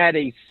not had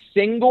a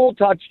single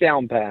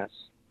touchdown pass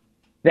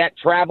that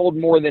traveled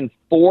more than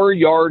 4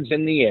 yards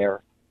in the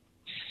air.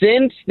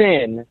 Since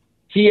then,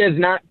 he has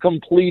not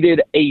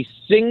completed a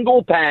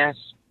single pass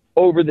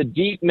over the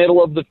deep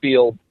middle of the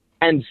field,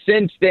 and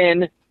since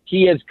then,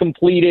 he has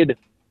completed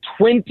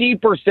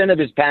 20% of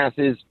his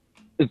passes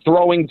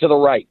throwing to the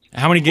right.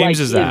 How many games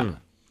is that?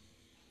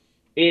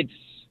 It's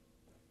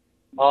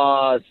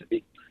 4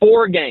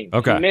 games.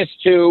 Okay. He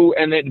missed 2,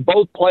 and then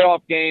both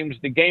playoff games,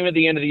 the game at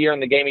the end of the year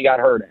and the game he got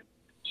hurt in.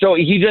 So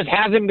he just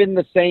hasn't been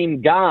the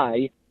same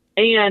guy.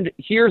 And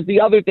here's the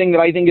other thing that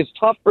I think is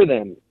tough for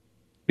them.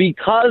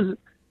 Because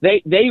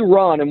they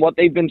run, and what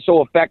they've been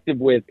so effective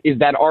with is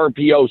that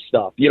RPO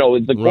stuff.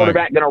 Is the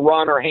quarterback going to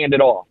run or hand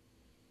it off?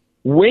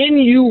 When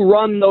you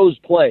run those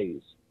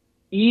plays,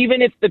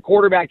 even if the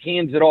quarterback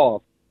hands it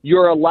off,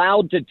 you're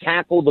allowed to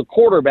tackle the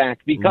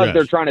quarterback because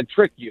they're trying to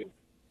trick you.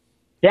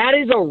 That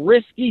is a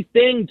risky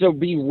thing to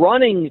be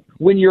running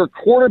when your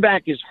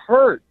quarterback is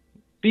hurt,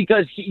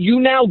 because you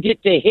now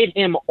get to hit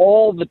him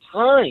all the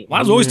time.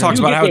 Miles always talks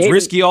about how it's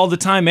risky all the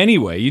time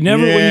anyway. You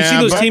never, when you see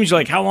those teams, you're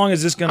like, how long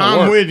is this going to work?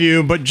 I'm with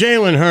you, but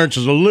Jalen Hurts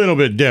is a little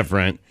bit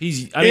different.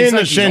 In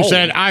the sense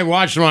that I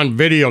watched him on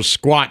video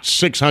squat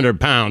 600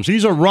 pounds.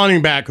 He's a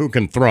running back who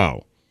can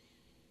throw.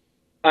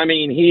 I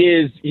mean, he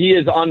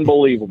is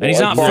unbelievable. And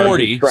he's not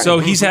 40, so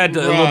he's had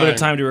a little bit of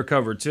time to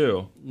recover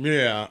too.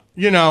 Yeah.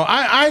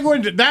 I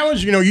would, that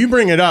was, you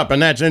bring it up,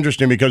 and that's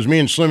interesting because me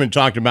and Slim had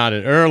talked about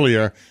it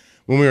earlier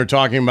when we were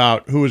talking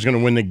about who was going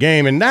to win the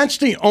game, and that's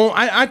the only,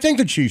 I think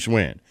the Chiefs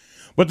win.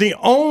 But the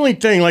only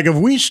thing, like if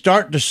we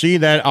start to see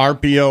that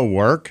RPO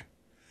work,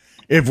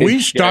 if we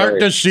start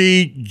to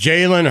see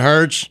Jalen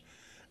Hurts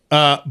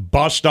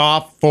bust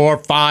off 4 or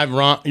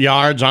 5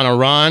 yards on a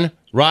run,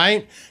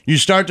 right? You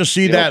start to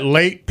see that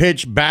late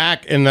pitch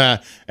back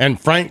and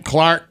Frank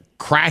Clark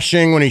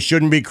crashing when he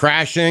shouldn't be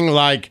crashing,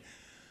 like.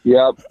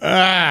 Yep.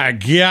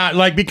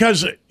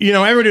 Because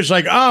everybody's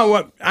like,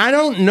 I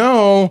don't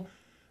know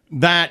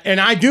that, and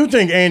I do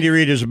think Andy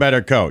Reid is a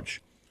better coach,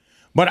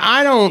 but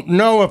I don't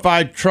know if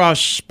I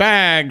trust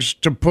Spags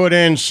to put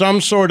in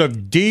some sort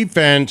of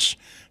defense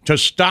to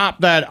stop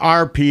that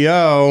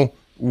RPO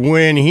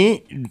when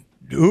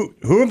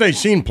who have they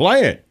seen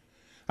play it?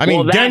 I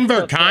mean,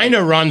 Denver kind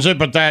of runs it,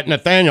 but that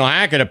Nathaniel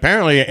Hackett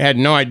apparently had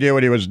no idea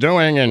what he was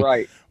doing, and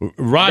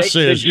Russ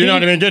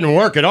didn't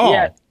work at all.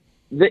 Yeah,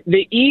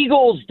 the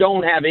Eagles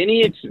don't have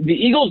any. The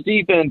Eagles'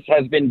 defense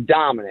has been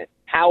dominant.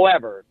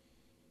 However,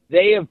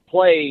 they have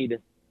played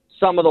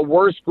some of the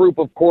worst group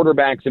of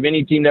quarterbacks of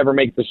any team to ever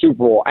make the Super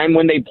Bowl. And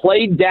when they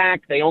played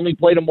Dak, they only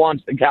played him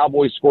once. The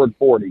Cowboys scored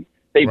 40.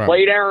 They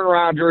played Aaron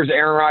Rodgers.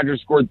 Aaron Rodgers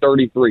scored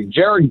 33.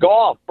 Jared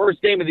Goff,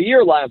 first game of the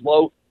year,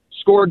 Laszlo,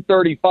 scored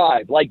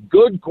 35. Like,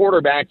 good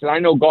quarterbacks, and I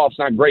know Goff's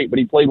not great, but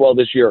he played well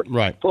this year.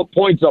 Right. Put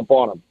points up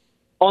on him.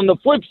 On the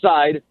flip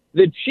side,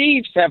 the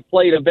Chiefs have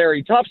played a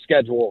very tough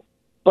schedule,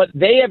 but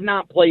they have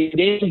not played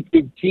any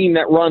big team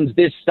that runs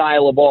this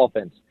style of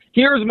offense.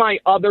 Here's my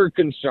other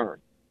concern.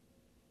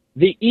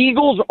 The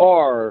Eagles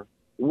are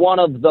one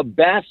of the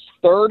best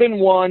 3rd and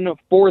 1,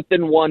 4th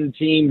and 1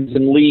 teams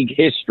in league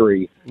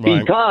history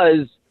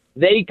because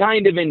they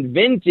kind of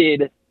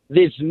invented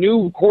this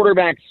new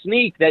quarterback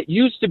sneak that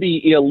used to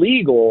be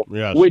illegal,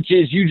 which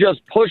is you just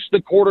push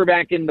the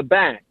quarterback in the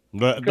back.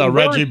 The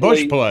Reggie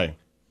Bush play.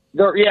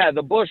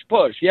 The Bush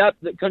push. Yep.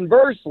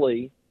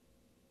 Conversely,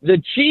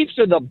 the Chiefs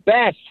are the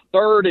best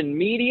 3rd and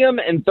medium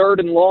and 3rd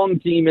and long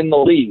team in the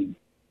league.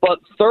 But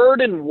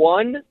 3rd and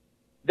 1,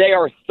 they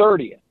are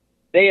 30th.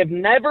 They have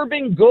never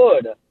been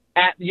good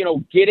at,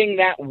 getting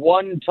that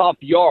one tough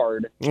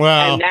yard.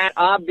 Well, and that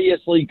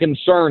obviously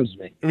concerns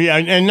me. Yeah,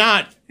 and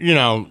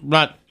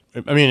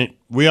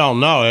we all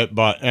know it,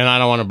 and I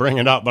don't want to bring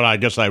it up, but I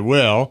guess I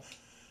will.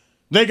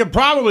 They could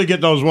probably get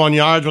those 1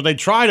 yards, but they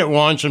tried it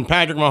once, and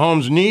Patrick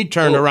Mahomes' knee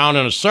turned around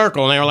in a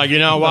circle, and they were like, you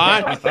know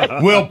what?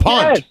 We'll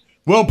punt. Yes.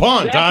 We'll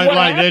punt.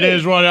 It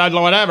is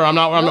whatever.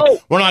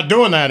 We're not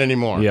doing that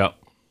anymore. Yep.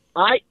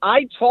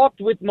 I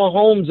talked with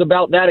Mahomes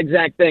about that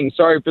exact thing.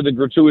 Sorry for the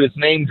gratuitous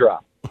name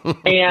drop.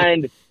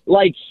 And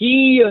I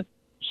think.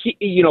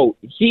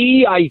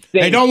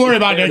 Hey, don't worry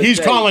about that. He's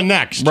calling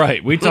next.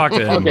 Right. We talked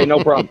to him. Okay,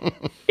 no problem.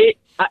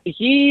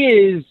 He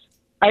is,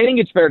 I think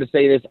it's fair to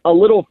say this, a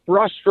little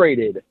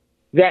frustrated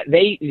that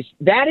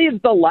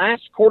is the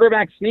last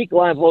quarterback sneak,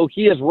 Laszlo,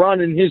 he has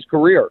run in his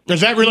career.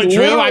 Is that really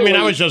true? I mean,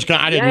 I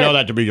didn't know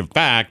that to be a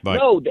fact, but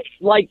no,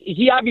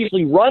 he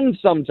obviously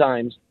runs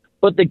sometimes,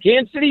 but the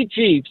Kansas City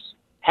Chiefs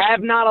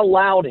have not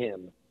allowed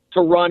him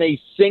to run a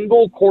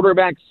single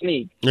quarterback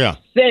sneak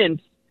since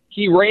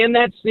he ran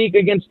that sneak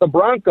against the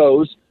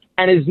Broncos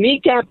and his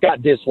kneecap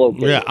got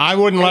dislocated. Yeah, I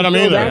wouldn't let him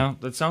either.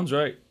 That sounds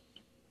right.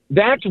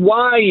 That's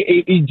why.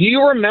 Do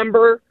you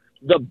remember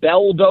the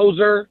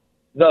Belldozer,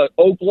 the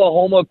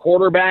Oklahoma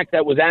quarterback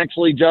that was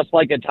actually just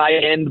like a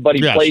tight end, but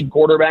he played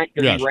quarterback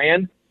because he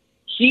ran?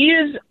 He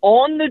is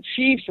on the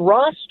Chiefs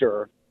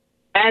roster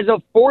as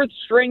a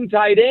 4th-string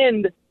tight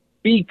end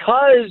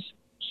because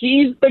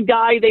he's the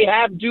guy they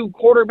have do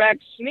quarterback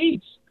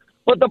sneaks.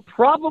 But the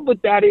problem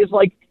with that is,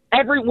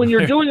 when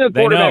you're doing a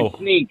quarterback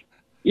sneak,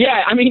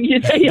 yeah, I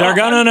mean, they're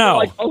going to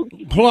know.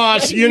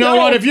 Plus, you know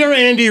what? If you're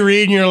Andy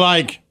Reid and you're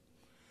like,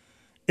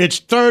 it's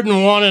 3rd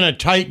and 1 in a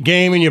tight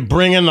game, and you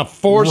bring in the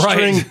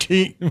 4th-string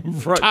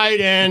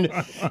tight end.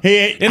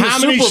 How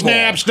many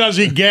snaps does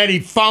he get? He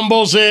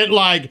fumbles it.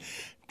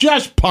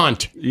 Just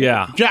punt.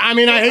 Yeah. I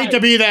mean, I hate to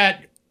be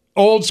that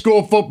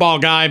old-school football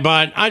guy,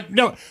 but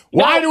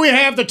why do we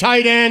have the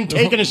tight end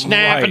taking a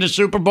snap in the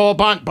Super Bowl?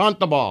 Punt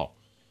the ball.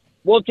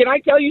 Well, can I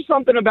tell you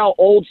something about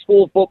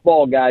old-school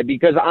football guy?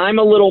 Because I'm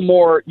a little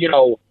more,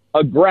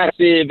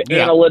 aggressive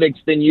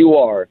analytics than you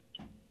are.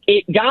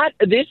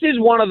 This is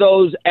one of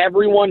those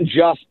everyone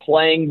just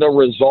playing the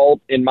result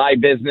in my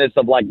business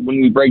of when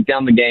we break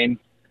down the game.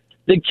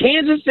 The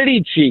Kansas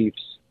City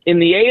Chiefs in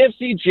the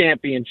AFC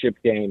Championship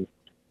game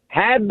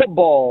had the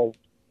ball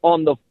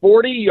on the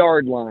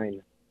 40-yard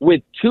line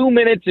with 2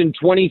 minutes and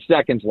 20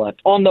 seconds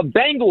left on the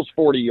Bengals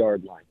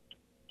 40-yard line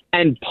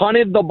and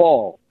punted the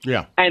ball.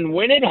 Yeah. And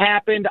when it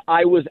happened,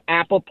 I was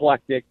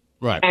apoplectic.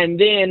 Right. And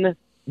then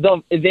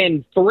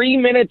 3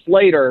 minutes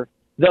later,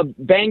 the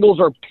Bengals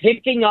are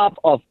picking up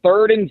a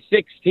 3rd and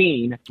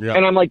 16,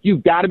 and I'm like,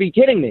 you've got to be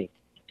kidding me.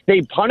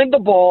 They punted the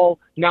ball.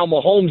 Now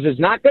Mahomes is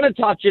not going to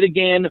touch it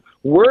again.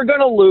 We're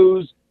going to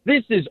lose.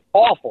 This is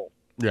awful.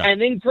 Yeah.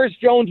 And then Chris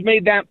Jones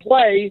made that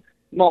play.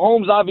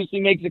 Mahomes obviously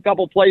makes a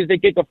couple plays. They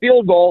kick a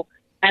field goal,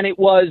 and it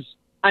was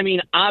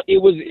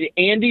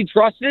Andy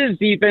trusted his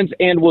defense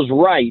and was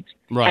right.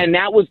 And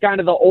that was kind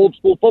of the old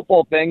school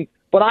football thing.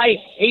 But I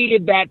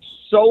hated that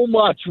so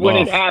much when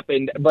it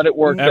happened, but it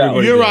worked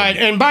out. You're right.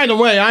 And by the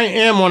way, I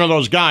am one of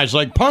those guys.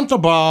 Punt the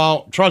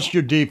ball, trust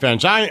your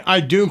defense. I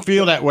do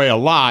feel that way a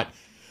lot.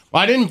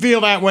 I didn't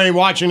feel that way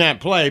watching that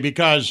play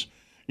because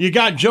you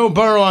got Joe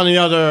Burrow on the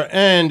other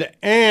end,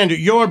 and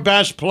your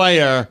best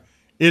player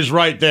is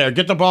right there.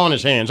 Get the ball in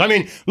his hands. I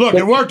mean, look,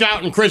 it worked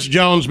out, and Chris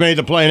Jones made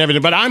the play and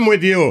everything, but I'm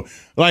with you.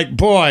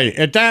 Boy,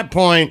 at that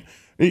point,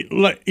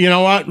 you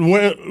know what?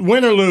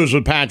 Win or lose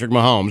with Patrick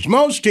Mahomes.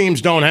 Most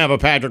teams don't have a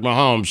Patrick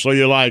Mahomes, so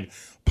you're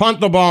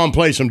punt the ball and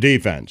play some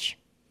defense.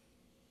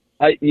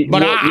 To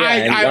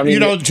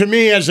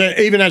me,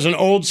 even as an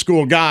old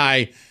school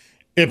guy,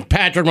 if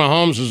Patrick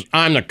Mahomes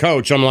I'm the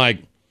coach, I'm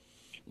like,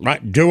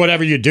 right, do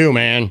whatever you do,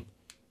 man.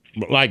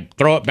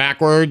 Throw it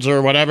backwards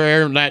or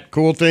whatever, that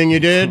cool thing you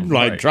did.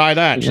 Try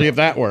that. See if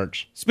that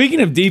works.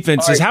 Speaking of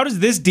defenses, how does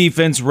this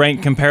defense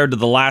rank compared to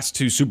the last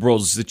 2 Super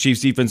Bowls the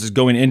Chiefs defense is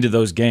going into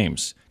those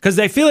games? Because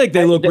I feel like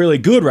they look really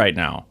good right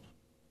now.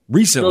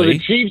 Recently. So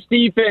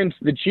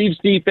the Chiefs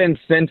defense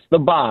since the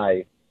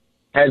bye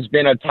has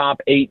been a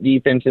top 8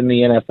 defense in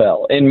the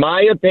NFL. In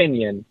my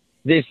opinion,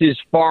 this is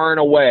far and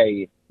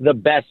away the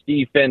best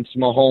defense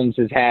Mahomes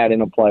has had in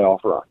a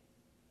playoff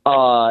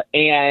run.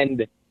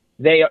 And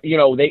they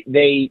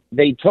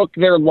took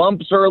their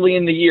lumps early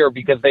in the year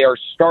because they are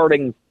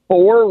starting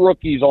 4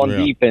 rookies on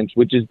defense,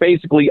 which is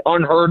basically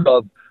unheard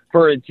of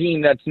for a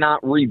team that's not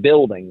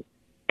rebuilding.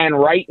 And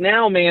right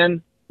now,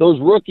 man,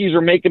 those rookies are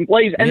making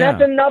plays. And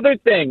that's another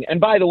thing. And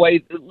by the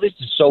way, this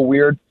is so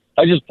weird.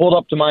 I just pulled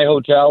up to my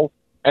hotel,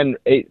 and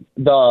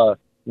the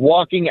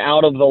walking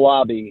out of the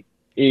lobby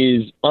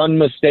is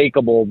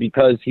unmistakable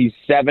because he's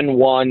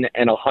 7'1"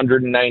 and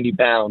 190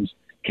 pounds.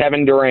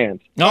 Kevin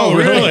Durant. Oh,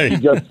 really? He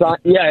just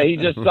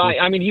signed.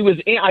 I mean, he was.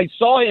 I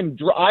saw him.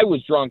 I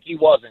was drunk. He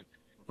wasn't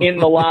in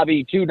the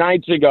lobby 2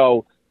 nights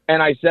ago,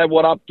 and I said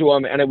what up to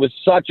him, and it was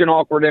such an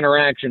awkward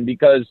interaction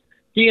because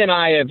he and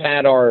I have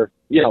had our,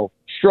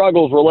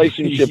 struggles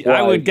relationship.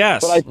 I would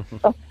guess.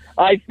 But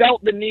I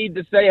felt the need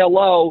to say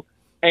hello,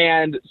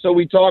 and so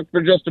we talked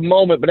for just a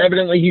moment. But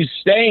evidently, he's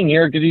staying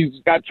here because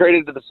he's got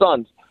traded to the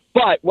Suns.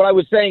 But what I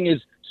was saying is,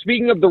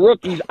 speaking of the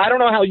rookies, I don't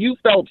know how you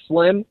felt,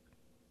 Slim,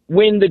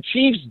 when the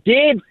Chiefs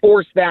did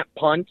force that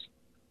punt.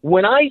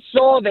 When I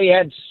saw they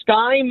had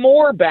Sky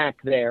Moore back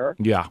there,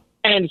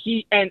 and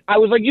I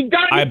was like, "You've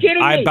got to be kidding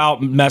me!" I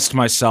about messed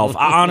myself.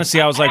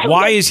 Honestly, I was like,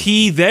 "Why is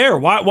he there?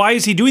 Why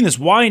is he doing this?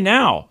 Why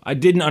now?" I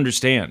didn't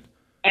understand.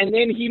 And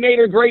then he made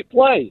a great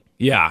play.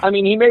 Yeah, I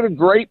mean, he made a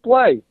great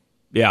play.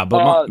 Yeah,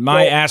 but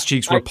my ass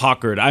cheeks were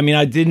puckered. I mean,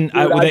 I didn't.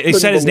 They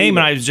said his name,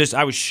 and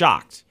I was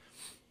shocked.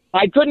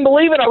 I couldn't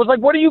believe it. I was like,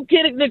 what are you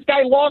kidding? This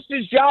guy lost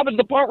his job as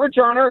the punt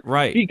returner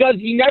because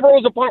he never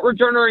was a punt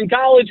returner in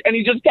college, and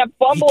he just kept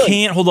fumbling. He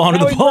can't hold on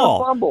to the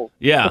ball. Fumble.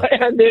 Yeah.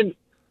 And then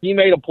he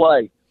made a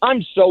play.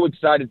 I'm so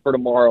excited for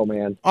tomorrow,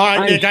 man. All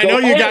right, Nick, I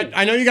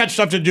know you got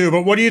stuff to do,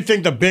 but what do you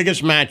think the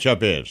biggest matchup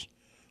is?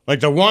 Like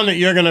the one that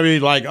you're going to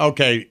be like,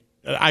 okay,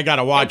 I got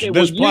to watch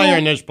this player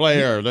and this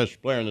player, or this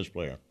player and this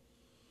player.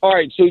 All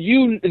right, so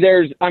I'm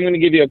going to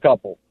give you a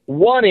couple.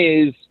 One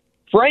is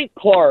Frank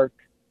Clark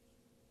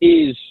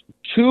is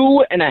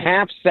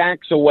 2.5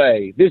 sacks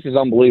away. This is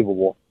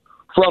unbelievable.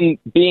 From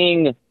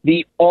being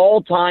the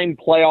all-time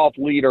playoff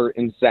leader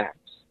in sacks.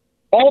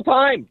 All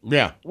time.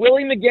 Yeah.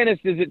 Willie McGinnis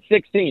is at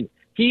 16.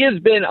 He has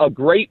been a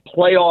great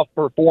playoff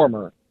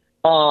performer,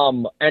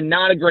 and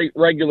not a great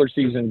regular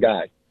season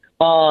guy.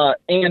 But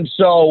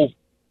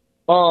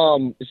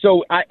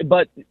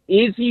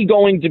is he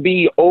going to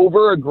be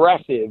over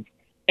aggressive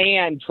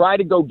and try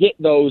to go get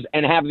those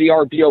and have the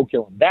RPO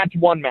kill him? That's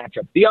one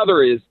matchup. The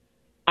other is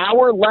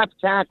our left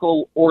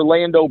tackle,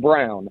 Orlando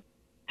Brown,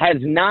 has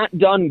not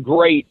done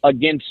great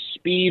against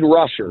speed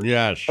rushers.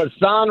 Yes.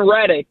 Hassan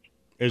Reddick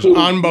is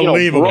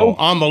unbelievable.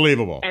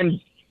 Unbelievable.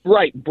 And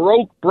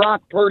broke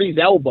Brock Purdy's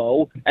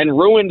elbow and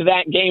ruined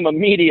that game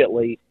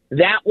immediately.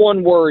 That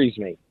one worries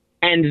me.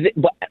 And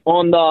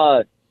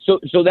so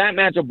that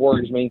matchup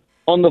worries me.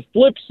 On the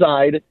flip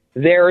side,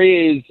 there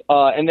is,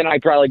 and then I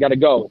probably got to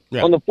go.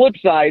 Yeah. On the flip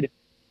side,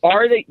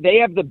 they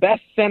have the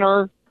best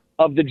center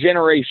of the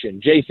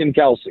generation, Jason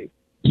Kelce.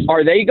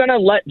 Are they going to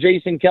let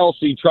Jason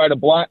Kelce try to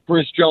block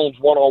Chris Jones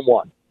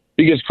one-on-one?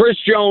 Because Chris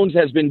Jones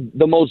has been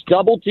the most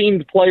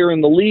double-teamed player in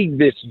the league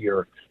this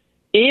year.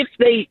 If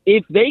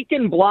they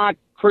can block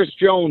Chris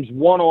Jones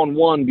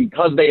one-on-one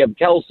because they have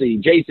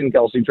Jason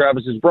Kelce,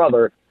 Travis's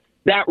brother,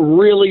 that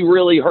really,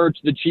 really hurts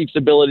the Chiefs'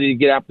 ability to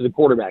get after the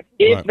quarterback.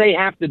 If they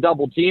have to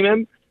double-team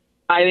him,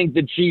 I think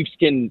the Chiefs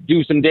can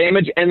do some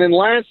damage. And then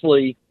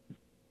lastly,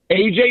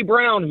 A.J.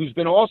 Brown, who's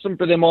been awesome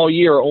for them all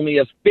year, only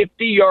has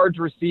 50 yards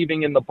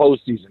receiving in the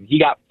postseason. He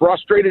got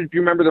frustrated, if you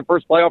remember the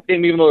first playoff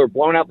game, even though they were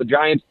blowing out the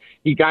Giants,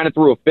 he kind of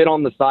threw a fit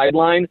on the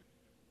sideline.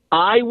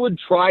 I would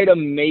try to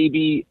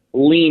maybe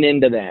lean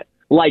into that,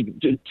 like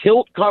to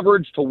tilt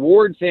coverage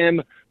towards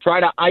him, try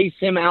to ice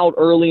him out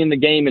early in the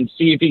game and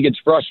see if he gets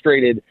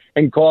frustrated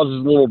and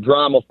causes a little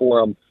drama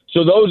for him.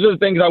 So those are the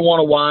things I want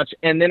to watch.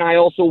 And then I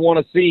also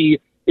want to see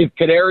if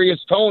Kadarius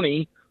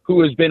Toney,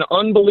 who has been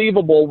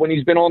unbelievable when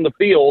he's been on the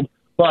field,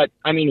 but,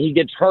 I mean, he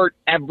gets hurt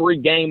every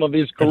game of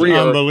his career.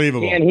 It's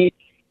unbelievable.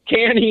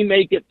 Can he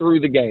make it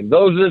through the game?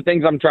 Those are the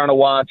things I'm trying to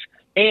watch.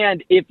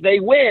 And if they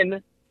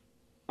win,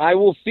 I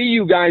will see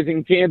you guys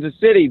in Kansas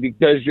City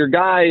because your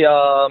guy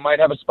might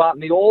have a spot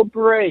in the old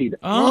parade.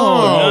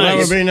 Oh, nice. That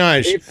would be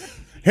nice.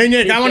 Hey,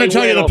 Nick, I want to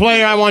tell you the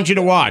player I want you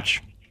to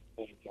watch.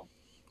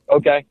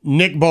 Okay.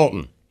 Nick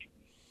Bolton.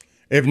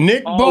 If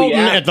Nick Bolton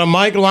at the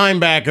Mike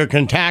linebacker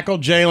can tackle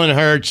Jalen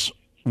Hurts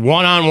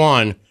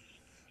one-on-one,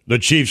 the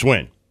Chiefs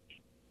win.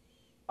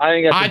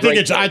 I think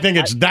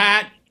it's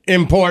that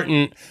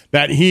important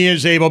that he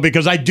is able,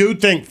 because I do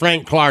think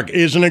Frank Clark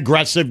is an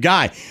aggressive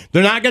guy.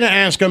 They're not going to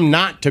ask him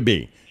not to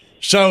be.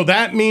 So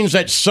that means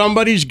that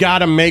somebody's got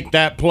to make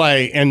that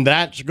play, and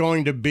that's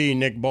going to be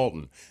Nick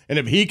Bolton. And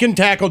if he can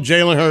tackle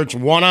Jalen Hurts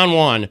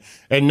one-on-one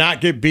and not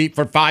get beat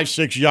for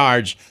 5-6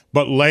 yards,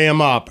 but lay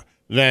him up,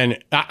 then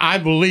I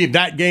believe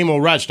that game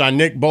will rest on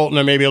Nick Bolton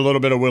and maybe a little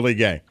bit of Willie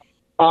Gay.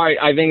 All right,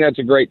 I think that's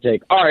a great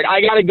take. All right,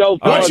 I got to go.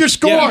 What's your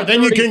score? Yeah,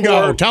 then you can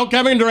go. Tell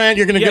Kevin Durant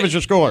you're going to give us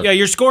your score. Yeah,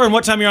 your score and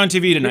what time you're on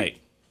TV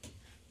tonight.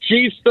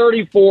 Chiefs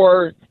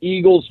 34,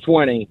 Eagles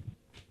 20.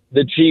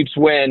 The Chiefs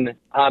win,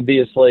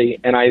 obviously,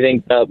 and I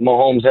think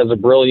Mahomes has a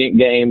brilliant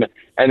game.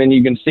 And then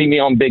you can see me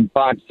on Big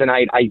Fox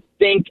tonight, I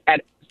think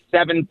at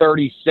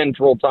 7:30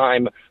 Central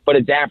Time, but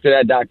it's after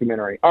that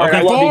documentary. All right, Okay,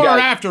 I love you before or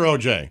guys. after,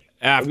 OJ?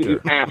 After.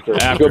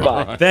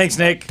 Goodbye. Thanks,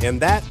 Nick. And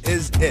that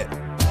is it.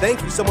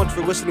 Thank you so much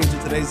for listening to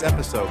today's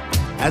episode.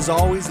 As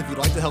always, if you'd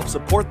like to help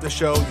support the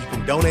show, you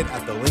can donate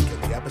at the link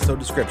in the episode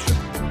description.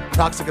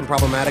 Toxic and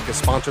Problematic is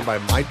sponsored by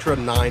Mitra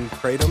 9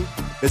 Kratom.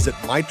 Visit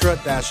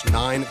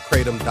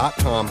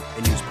mitra-9kratom.com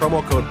and use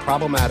promo code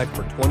Problematic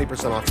for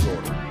 20% off your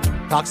order.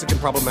 Toxic and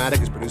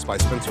Problematic is produced by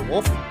Spencer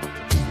Wolf,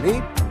 which is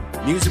me.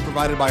 Music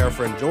provided by our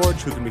friend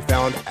George, who can be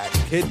found at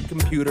Kid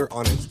Computer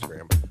on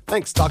Instagram.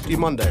 Thanks. Talk to you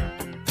Monday.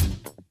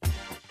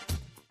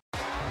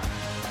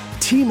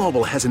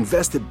 T-Mobile has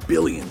invested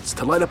billions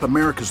to light up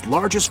America's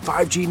largest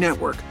 5G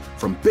network,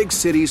 from big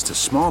cities to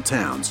small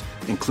towns,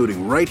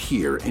 including right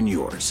here in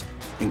yours.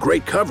 And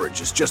great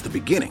coverage is just the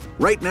beginning.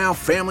 Right now,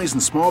 families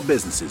and small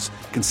businesses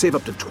can save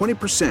up to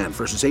 20%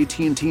 versus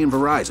AT&T and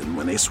Verizon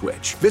when they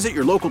switch. Visit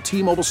your local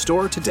T-Mobile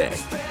store today.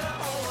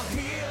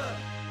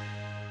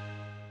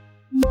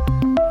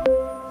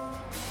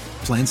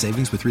 Plan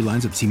savings with 3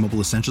 lines of T-Mobile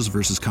Essentials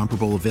versus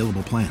comparable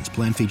available plans.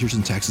 Plan features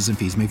and taxes and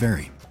fees may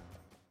vary.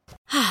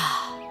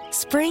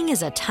 Spring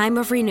is a time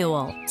of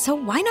renewal, so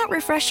why not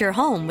refresh your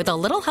home with a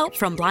little help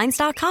from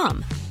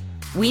Blinds.com?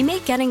 We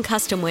make getting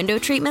custom window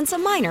treatments a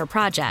minor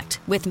project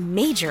with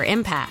major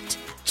impact.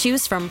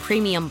 Choose from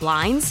premium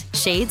blinds,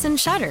 shades, and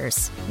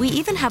shutters. We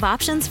even have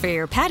options for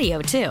your patio,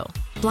 too.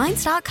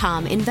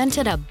 Blinds.com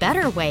invented a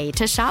better way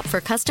to shop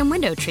for custom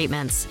window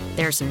treatments.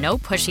 There's no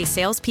pushy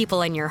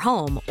salespeople in your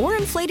home or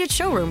inflated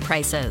showroom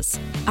prices.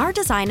 Our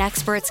design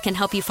experts can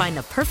help you find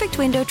the perfect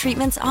window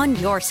treatments on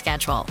your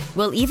schedule.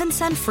 We'll even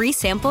send free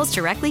samples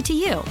directly to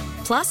you.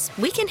 Plus,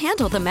 we can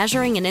handle the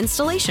measuring and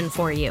installation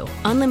for you.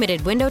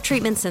 Unlimited window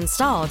treatments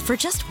installed for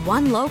just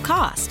one low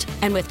cost.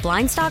 And with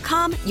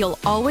Blinds.com, you'll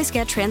always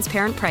get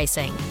transparent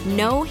pricing.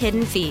 No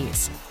hidden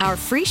fees. Our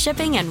free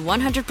shipping and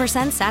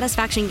 100%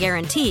 satisfaction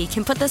guarantee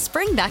can put the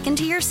spring back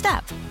into your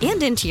step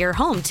and into your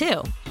home,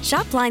 too.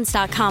 Shop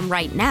Blinds.com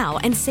right now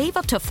and save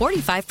up to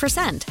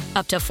 45%.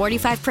 Up to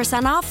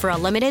 45% off for a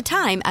limited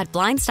time at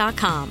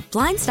Blinds.com.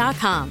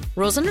 Blinds.com.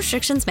 Rules and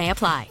restrictions may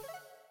apply.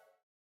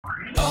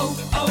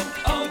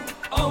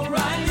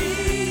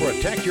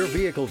 Protect your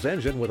vehicle's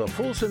engine with a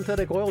full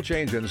synthetic oil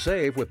change and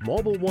save with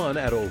Mobil 1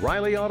 at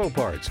O'Reilly Auto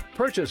Parts.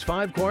 Purchase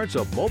 5 quarts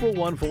of Mobil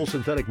 1 full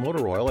synthetic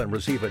motor oil and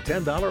receive a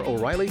 $10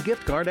 O'Reilly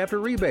gift card after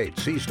rebate.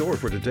 See store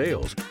for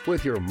details.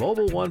 With your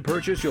Mobil 1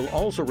 purchase, you'll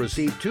also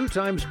receive 2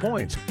 times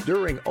points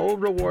during O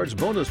Rewards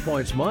Bonus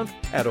Points Month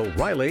at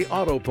O'Reilly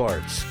Auto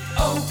Parts.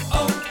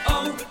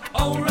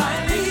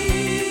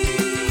 O'Reilly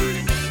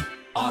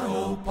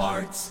Auto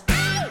Parts.